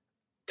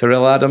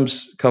 Terrell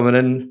Adams coming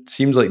in,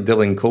 seems like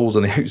Dylan Cole's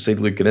on the outside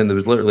looking in. There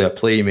was literally a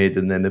play made,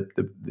 and then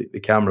the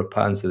camera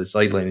pans to the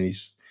sideline, and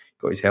he's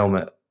got his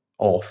helmet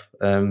off.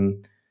 It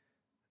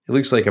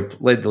looks like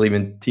led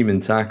the team in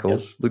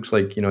tackles. Yep. Looks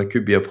like it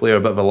could be a player,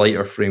 a bit of a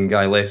lighter frame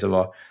guy, less of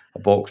a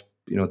box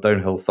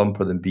downhill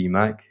thumper than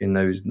BMAC, and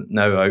he's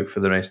now out for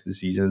the rest of the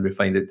season. As we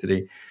find out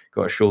today,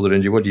 got a shoulder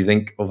injury. What do you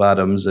think of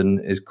Adams, and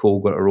is Cole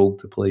got a role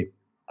to play?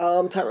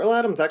 Tyrell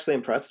Adams actually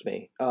impressed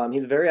me.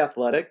 He's very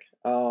athletic.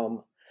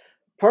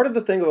 Part of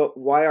the thing about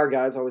why our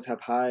guys always have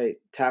high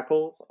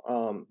tackles,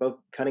 both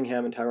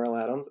Cunningham and Tyrell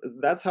Adams, is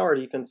that's how our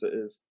defense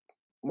is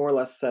more or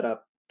less set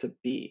up to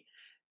be.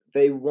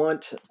 They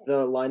want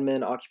the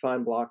linemen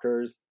occupying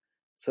blockers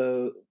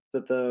so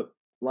that the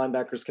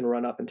linebackers can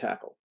run up and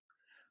tackle.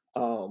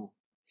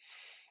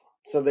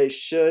 So they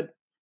should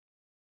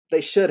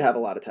have a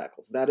lot of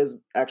tackles. That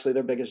is actually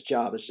their biggest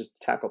job, is just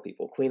to tackle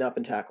people, clean up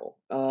and tackle.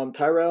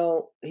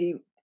 Tyrell, he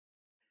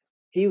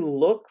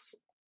looks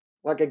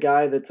like a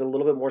guy that's a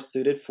little bit more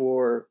suited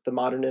for the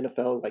modern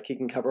NFL. Like, he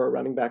can cover a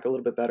running back a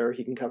little bit better.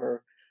 He can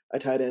cover a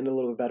tight end a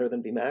little bit better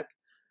than BMAC.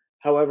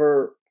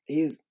 However,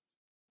 he's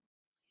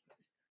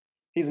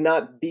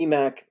not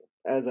BMAC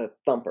as a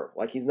thumper.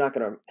 Like, he's not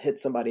going to hit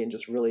somebody and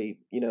just really,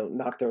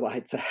 knock their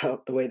lights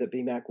out the way that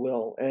BMAC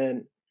will.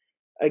 And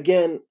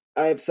again,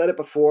 I've said it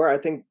before, I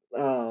think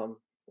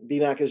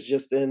BMAC is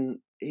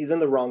he's in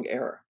the wrong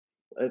era.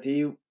 If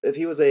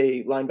he was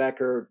a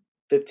linebacker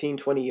 15,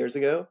 20 years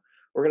ago,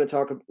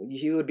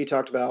 he would be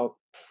talked about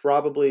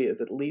probably as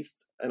at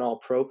least an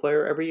all-pro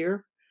player every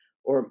year,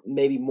 or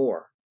maybe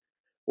more.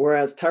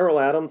 Whereas Tyrell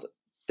Adams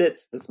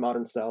fits this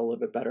modern style a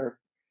little bit better.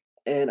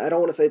 And I don't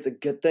want to say it's a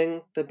good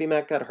thing that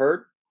BMAC got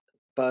hurt,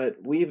 but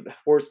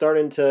we're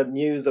starting to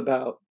muse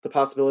about the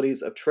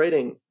possibilities of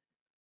trading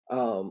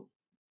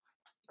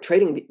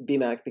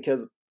BMAC,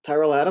 because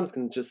Tyrell Adams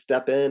can just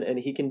step in and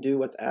he can do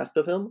what's asked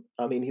of him.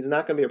 I mean, he's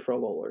not going to be a Pro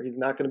Bowler. He's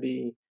not going to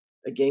be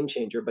a game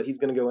changer, but he's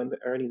going to go in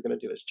there and he's going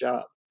to do his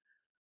job.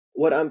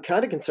 What I'm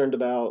kind of concerned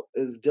about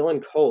is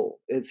Dylan Cole.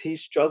 Is he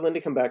struggling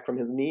to come back from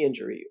his knee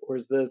injury, or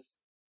is this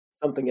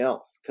something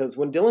else? Because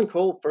when Dylan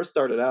Cole first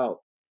started out,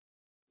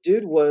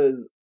 dude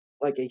was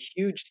like a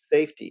huge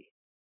safety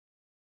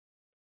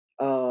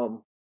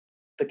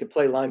that could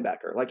play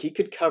linebacker. Like, he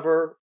could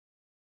cover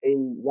a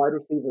wide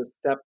receiver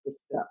step for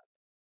step.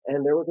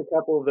 And there was a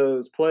couple of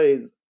those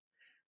plays,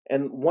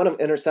 and one of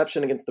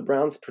interception against the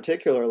Browns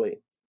particularly,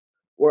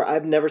 where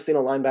I've never seen a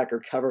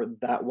linebacker cover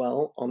that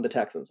well on the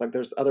Texans. Like,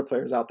 there's other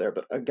players out there,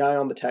 but a guy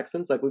on the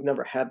Texans, like, we've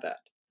never had that.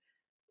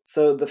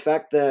 So the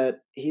fact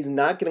that he's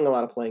not getting a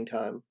lot of playing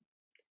time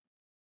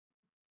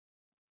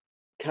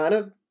kind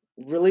of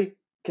really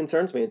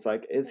concerns me. It's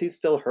like, is he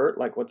still hurt?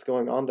 Like, what's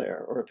going on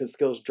there? Or if his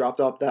skills dropped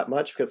off that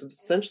much? Because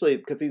it's essentially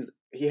because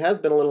he has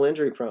been a little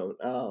injury prone.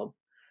 I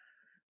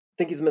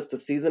think he missed a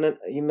season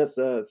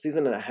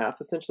and a half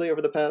essentially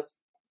over the past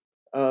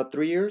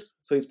 3 years.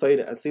 So he's played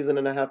a season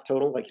and a half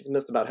total. Like, he's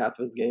missed about half of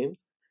his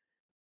games.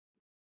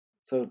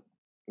 So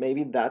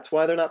maybe that's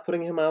why they're not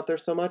putting him out there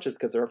so much, is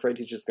because they're afraid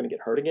he's just going to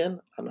get hurt again.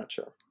 I'm not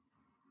sure.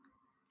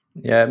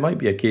 Yeah, it might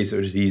be a case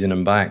of just easing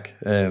him back,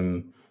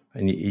 and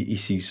he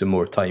sees some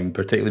more time,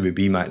 particularly with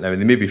BMAC now.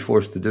 And they may be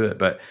forced to do it,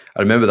 but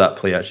I remember that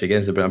play actually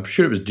against the Browns. I'm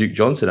sure it was Duke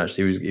Johnson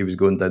actually. He was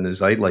going down the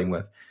sideline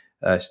with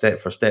step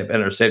for step,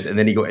 intercept, and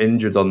then he got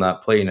injured on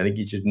that play. And I think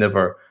he's just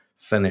never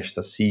finished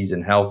a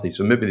season healthy.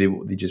 So maybe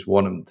they just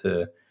want him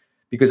to,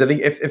 because I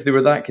think if they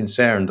were that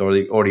concerned, or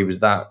he was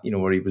that,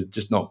 or he was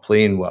just not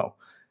playing well,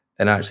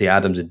 and actually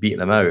Adams had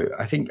beaten him out,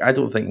 I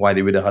don't think why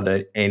they would have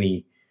had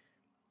any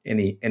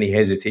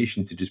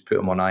hesitation to just put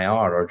him on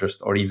IR,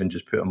 or even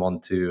just put him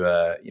onto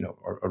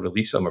or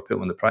release him or put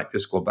him on the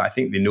practice squad. But I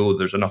think they know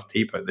there's enough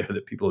tape out there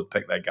that people would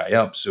pick that guy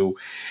up. So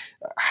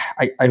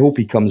I hope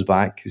he comes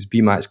back, because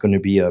BMAC's going to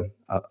be a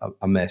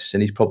mess,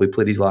 and he's probably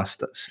played his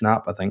last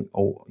snap. I think,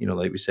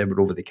 like we said,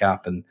 we're over the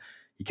cap, and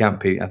he can't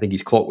pay. I think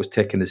his clock was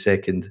ticking the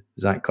second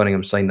Zach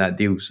Cunningham signed that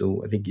deal,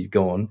 so I think he's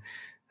gone.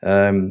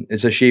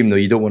 It's a shame though.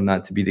 You don't want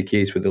that to be the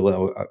case with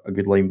a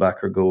good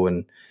linebacker go,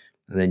 and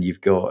then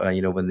you've got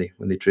when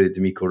they traded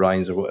DeMeco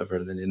Ryans or whatever,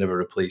 and then they never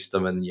replaced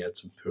them, and you had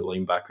some poor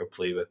linebacker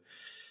play with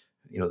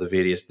the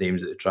various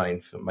names that they try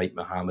and fit, Mike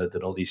Muhammad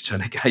and all these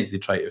kind of guys they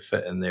try to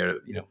fit in there.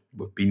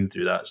 We've been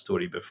through that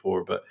story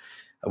before, but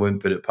I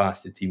wouldn't put it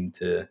past the team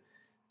to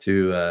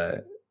do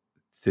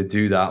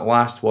that.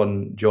 Last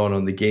one, John,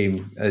 on the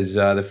game is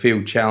the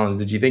failed challenge.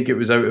 Did you think it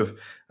was out of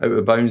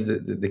bounds,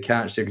 the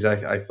catch there?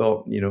 Because I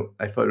thought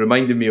it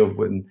reminded me of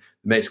when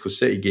the Mexico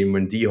City game,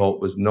 when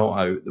D-Hop was not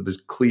out. There was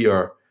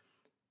clear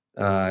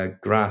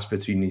grass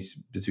between his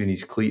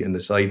cleat and the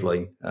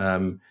sideline.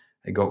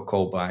 It got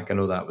called back. I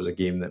know that was a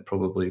game that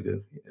probably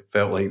it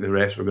felt like the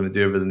refs were going to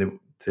do everything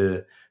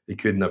they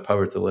could in their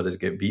power to let us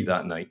get beat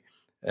that night.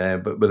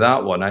 But with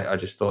that one, I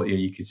just thought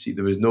you could see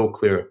there was no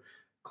clear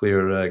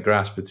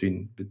grass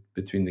between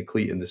the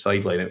cleat and the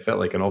sideline. It felt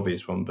like an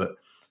obvious one, but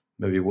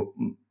maybe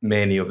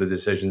many of the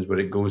decisions where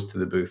it goes to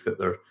the booth, that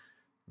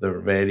they're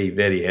very,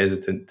 very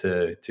hesitant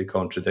to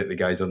contradict the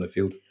guys on the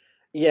field.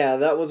 Yeah,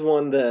 that was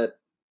one that,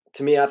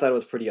 to me, I thought it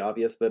was pretty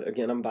obvious, but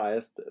again, I'm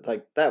biased.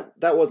 Like, that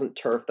wasn't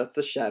turf. That's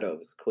the shadow of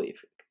his cleat.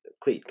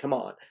 Come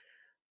on.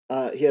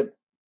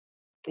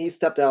 He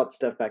stepped out,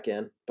 stepped back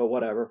in, but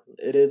whatever.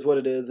 It is what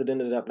it is. It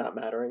ended up not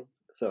mattering,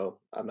 so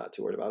I'm not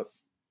too worried about it.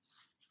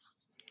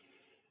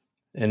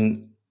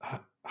 And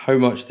how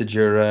much did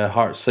your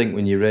heart sink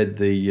when you read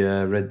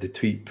the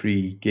tweet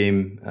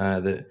pre-game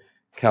that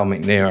Cal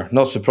McNair,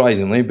 not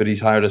surprisingly, but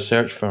he's hired a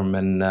search firm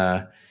in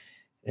the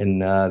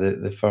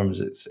firms?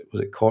 Is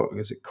it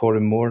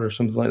Corin Moore or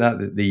something like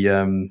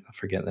that? I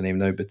forget the name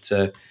now, but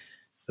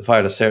they've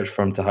hired a search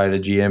firm to hire a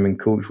GM and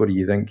coach. What do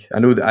you think? I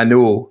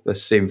know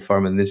this same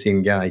firm and the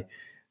same guy.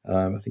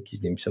 I think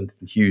his name's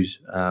something Hughes.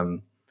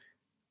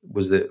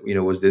 Was the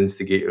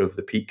instigator of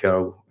the Pete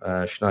Carroll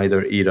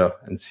Schneider era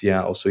in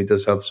Seattle. So he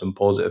does have some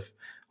positive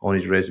on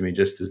his resume,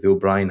 just as the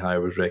O'Brien hire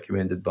was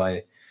recommended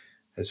by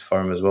his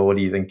firm as well. What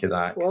do you think of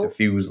that? Because it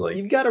feels like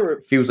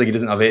he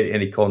doesn't have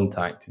any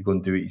contact to go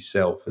and do it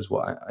himself. Is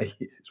what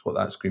it's what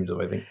that screams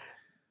of, I think.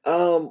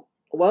 You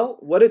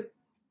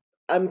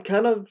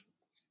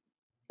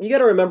got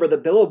to remember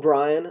that Bill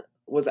O'Brien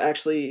was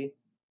actually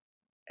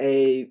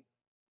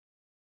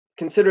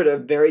considered a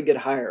very good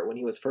hire when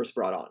he was first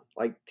brought on.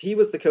 Like, he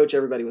was the coach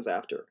everybody was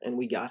after, and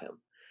we got him.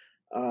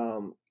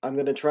 I'm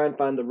going to try and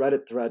find the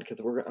Reddit thread, because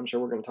I'm sure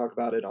we're going to talk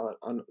about it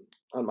on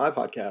my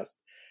podcast.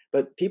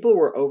 But people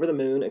were over the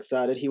moon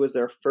excited. He was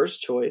their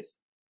first choice,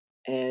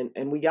 and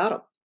we got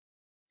him.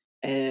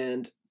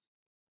 And,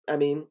 I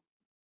mean,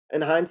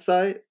 in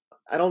hindsight,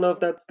 I don't know if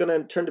that's going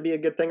to turn to be a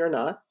good thing or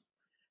not.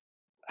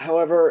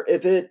 However,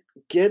 if it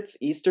gets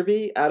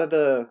Easterby out of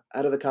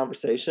the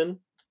conversation,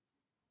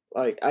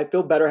 like, I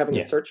feel better having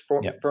a search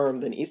firm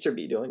than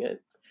Easterby doing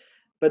it.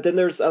 But then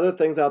there's other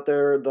things out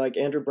there like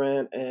Andrew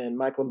Brandt and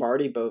Mike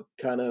Lombardi both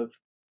kind of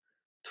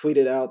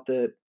tweeted out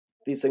that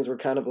these things were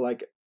kind of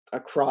like a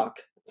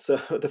crock. So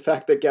the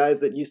fact that guys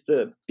that used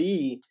to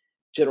be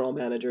general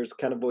managers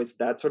kind of voiced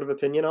that sort of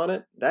opinion on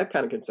it, that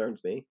kind of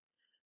concerns me.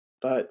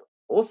 But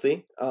we'll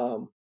see.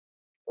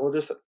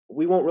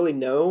 We won't really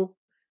know.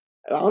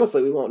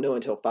 Honestly, we won't know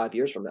until 5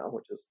 years from now,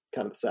 which is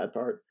kind of the sad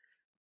part.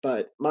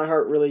 But my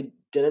heart really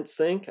didn't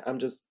sink. I'm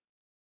going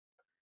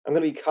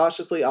to be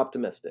cautiously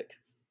optimistic.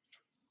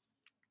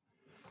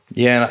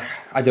 Yeah,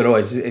 I don't know.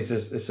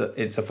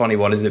 It's a funny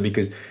one, isn't it?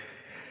 Because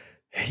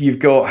you've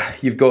got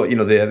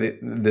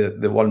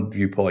the one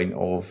viewpoint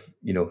of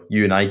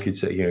you and I could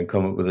sit here and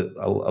come up with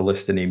a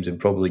list of names and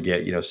probably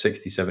get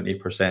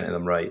 60-70% of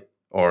them right,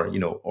 or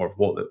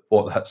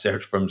what that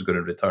search firm's going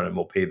to return, and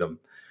we'll pay them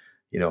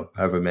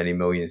however many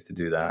millions to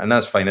do that, and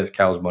that's fine. It's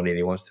Cal's money, and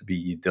he wants to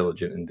be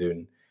diligent in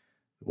doing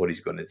what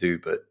he's going to do.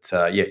 But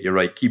yeah, you're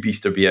right. Keep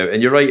Easterby out,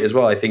 and you're right as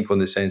well. I think on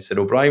the sense that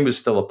O'Brien was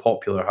still a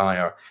popular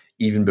hire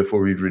even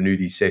before we'd renewed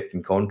his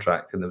second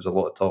contract, and there was a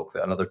lot of talk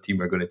that another team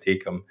were going to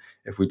take him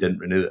if we didn't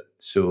renew it.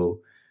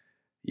 So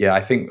yeah,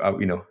 I think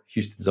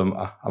Houston's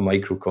a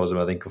microcosm,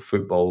 I think, of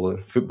football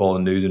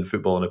and news and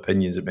football and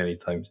opinions at many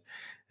times,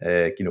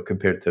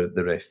 compared to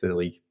the rest of the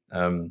league.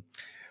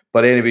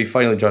 But anyway,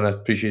 finally, John, I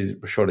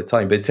appreciate we're short of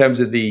time, but in terms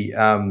of the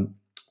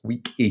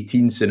Week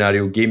 18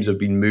 scenario, games have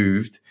been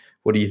moved.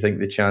 What do you think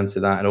the chance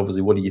of that? And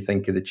obviously, what do you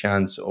think of the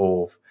chance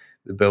of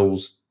the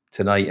Bills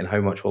tonight, and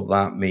how much will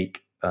that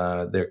make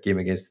their game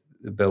against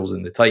the Bills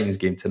and the Titans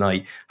game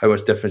tonight? How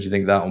much difference do you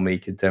think that will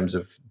make in terms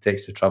of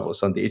extra travel to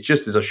Sunday? It's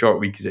just as a short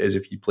week as it is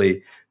if you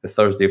play the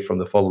Thursday from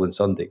the following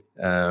Sunday.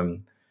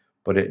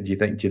 But do you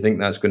think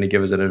that's going to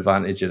give us an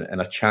advantage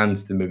and a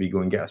chance to maybe go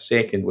and get a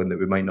second win that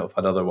we might not have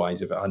had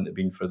otherwise if it hadn't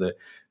been for the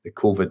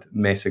COVID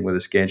messing with the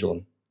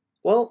scheduling?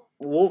 Well,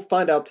 we'll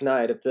find out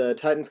tonight. If the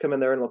Titans come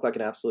in there and look like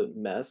an absolute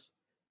mess,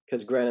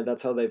 because granted,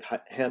 that's how they've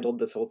handled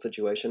this whole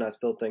situation, I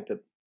still think that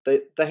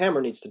the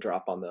hammer needs to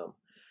drop on them.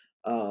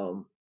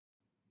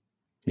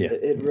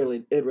 It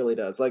really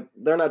does. Like,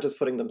 they're not just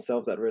putting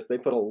themselves at risk; they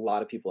put a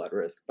lot of people at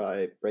risk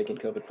by breaking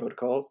COVID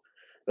protocols.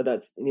 But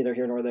that's neither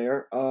here nor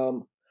there.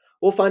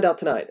 We'll find out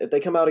tonight. If they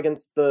come out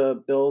against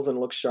the Bills and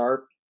look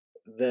sharp,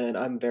 then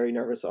I'm very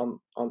nervous on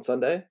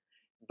Sunday.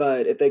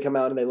 But if they come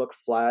out and they look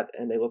flat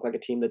and they look like a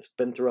team that's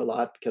been through a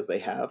lot, because they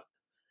have,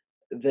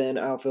 then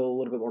I'll feel a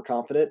little bit more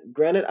confident.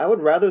 Granted, I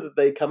would rather that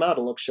they come out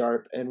and look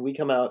sharp and we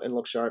come out and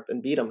look sharp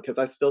and beat them, because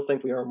I still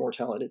think we are a more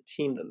talented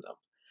team than them.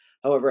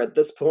 However, at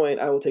this point,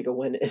 I will take a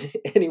win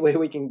any way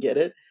we can get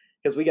it,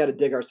 because we got to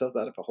dig ourselves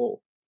out of a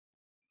hole.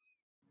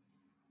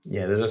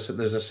 Yeah, there's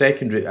a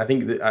secondary. I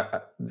think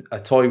that I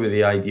toy with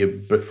the idea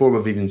before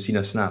we've even seen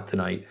a snap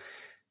tonight.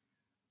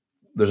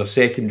 There's a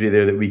secondary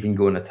there that we can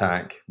go and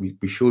attack. We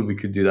showed we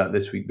could do that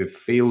this week. We've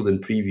failed in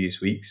previous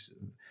weeks,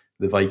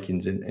 the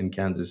Vikings in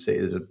Kansas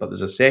City. But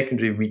there's a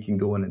secondary we can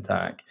go and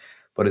attack.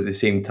 But at the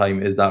same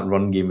time, is that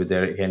run game with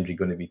Derrick Henry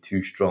going to be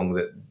too strong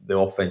that the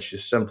offense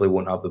just simply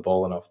won't have the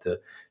ball enough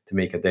to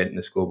make a dent in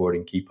the scoreboard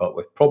and keep up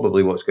with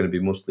probably what's going to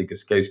be mostly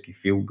Gostkowski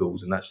field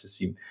goals? And that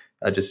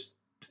just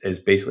is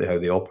basically how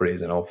they operate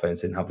as an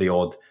offense, and have the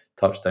odd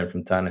touchdown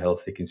from Tannehill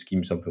if they can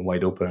scheme something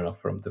wide open enough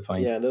for him to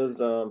find. Yeah, those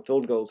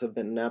field goals have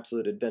been an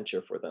absolute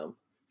adventure for them.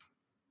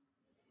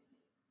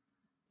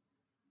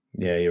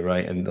 Yeah, you're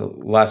right. And the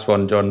last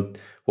one, John,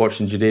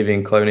 watching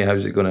Jadeveon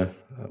Clowney,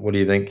 what do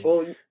you think?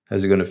 Well,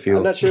 how's it going to feel?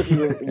 I'm not sure if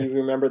you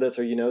remember this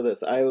or you know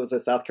this. I was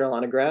a South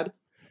Carolina grad.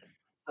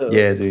 So,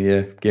 yeah, I do,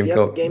 yeah.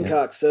 Gamecock. Yep,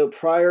 Gamecock. Yeah. So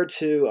prior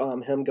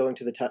to him going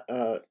to the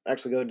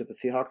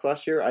Seahawks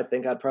last year, I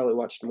think I'd probably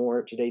watched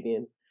more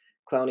Jadeveon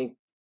Clowney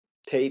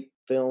tape,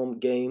 film,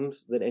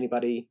 games than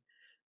anybody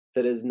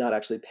that is not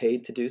actually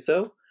paid to do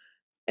so.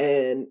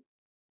 And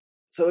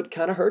so it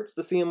kind of hurts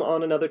to see him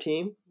on another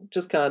team,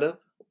 just kind of.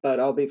 But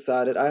I'll be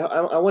excited.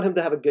 I want him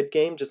to have a good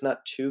game, just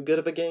not too good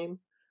of a game.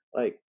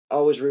 Like, I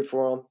always root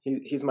for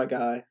him. He's my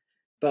guy.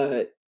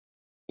 But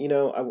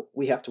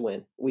we have to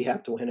win. We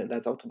have to win, and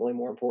that's ultimately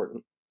more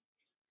important.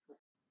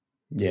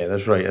 Yeah,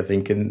 that's right, I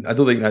think. And I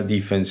don't think that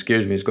defense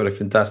scares me. It's got a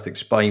fantastic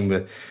spine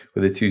with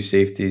the two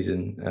safeties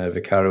and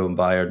Vaccaro and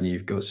Byard, and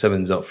you've got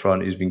Simmons up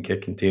front who's been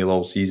kicking tail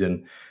all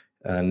season.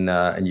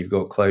 And you've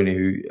got Clowney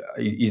who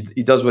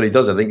he does what he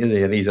does, I think, isn't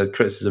he? I think he's had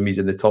criticism. He's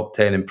in the top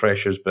 10 in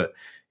pressures, but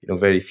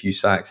very few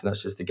sacks, and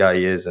that's just the guy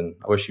he is. And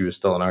I wish he was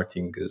still on our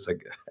team, because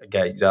it's a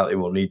guy exactly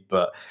we'll need.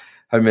 But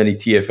how many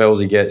TFLs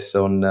he gets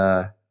on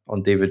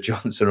David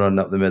Johnson running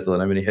up the middle,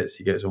 and how many hits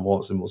he gets on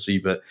Watson, we'll see.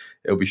 But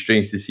it'll be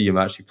strange to see him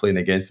actually playing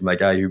against him, a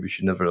guy who we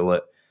should never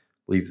let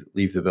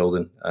leave the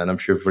building. And I'm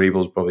sure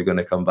Vrabel's probably going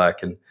to come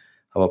back and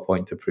have a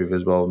point to prove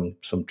as well. And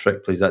some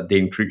trick plays that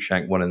Dane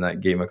Cruikshank won in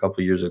that game a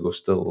couple of years ago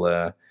still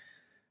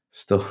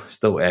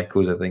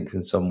echoes, I think,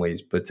 in some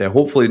ways. But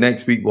hopefully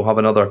next week we'll have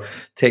another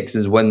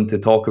Texans win to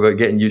talk about,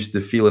 getting used to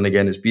the feeling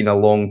again. It's been a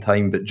long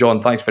time. But John,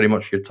 thanks very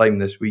much for your time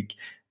this week,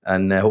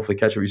 and hopefully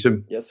catch up with you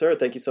soon. Yes, sir.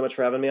 Thank you so much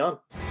for having me on.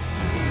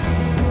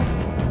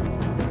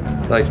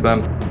 Thanks,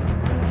 man.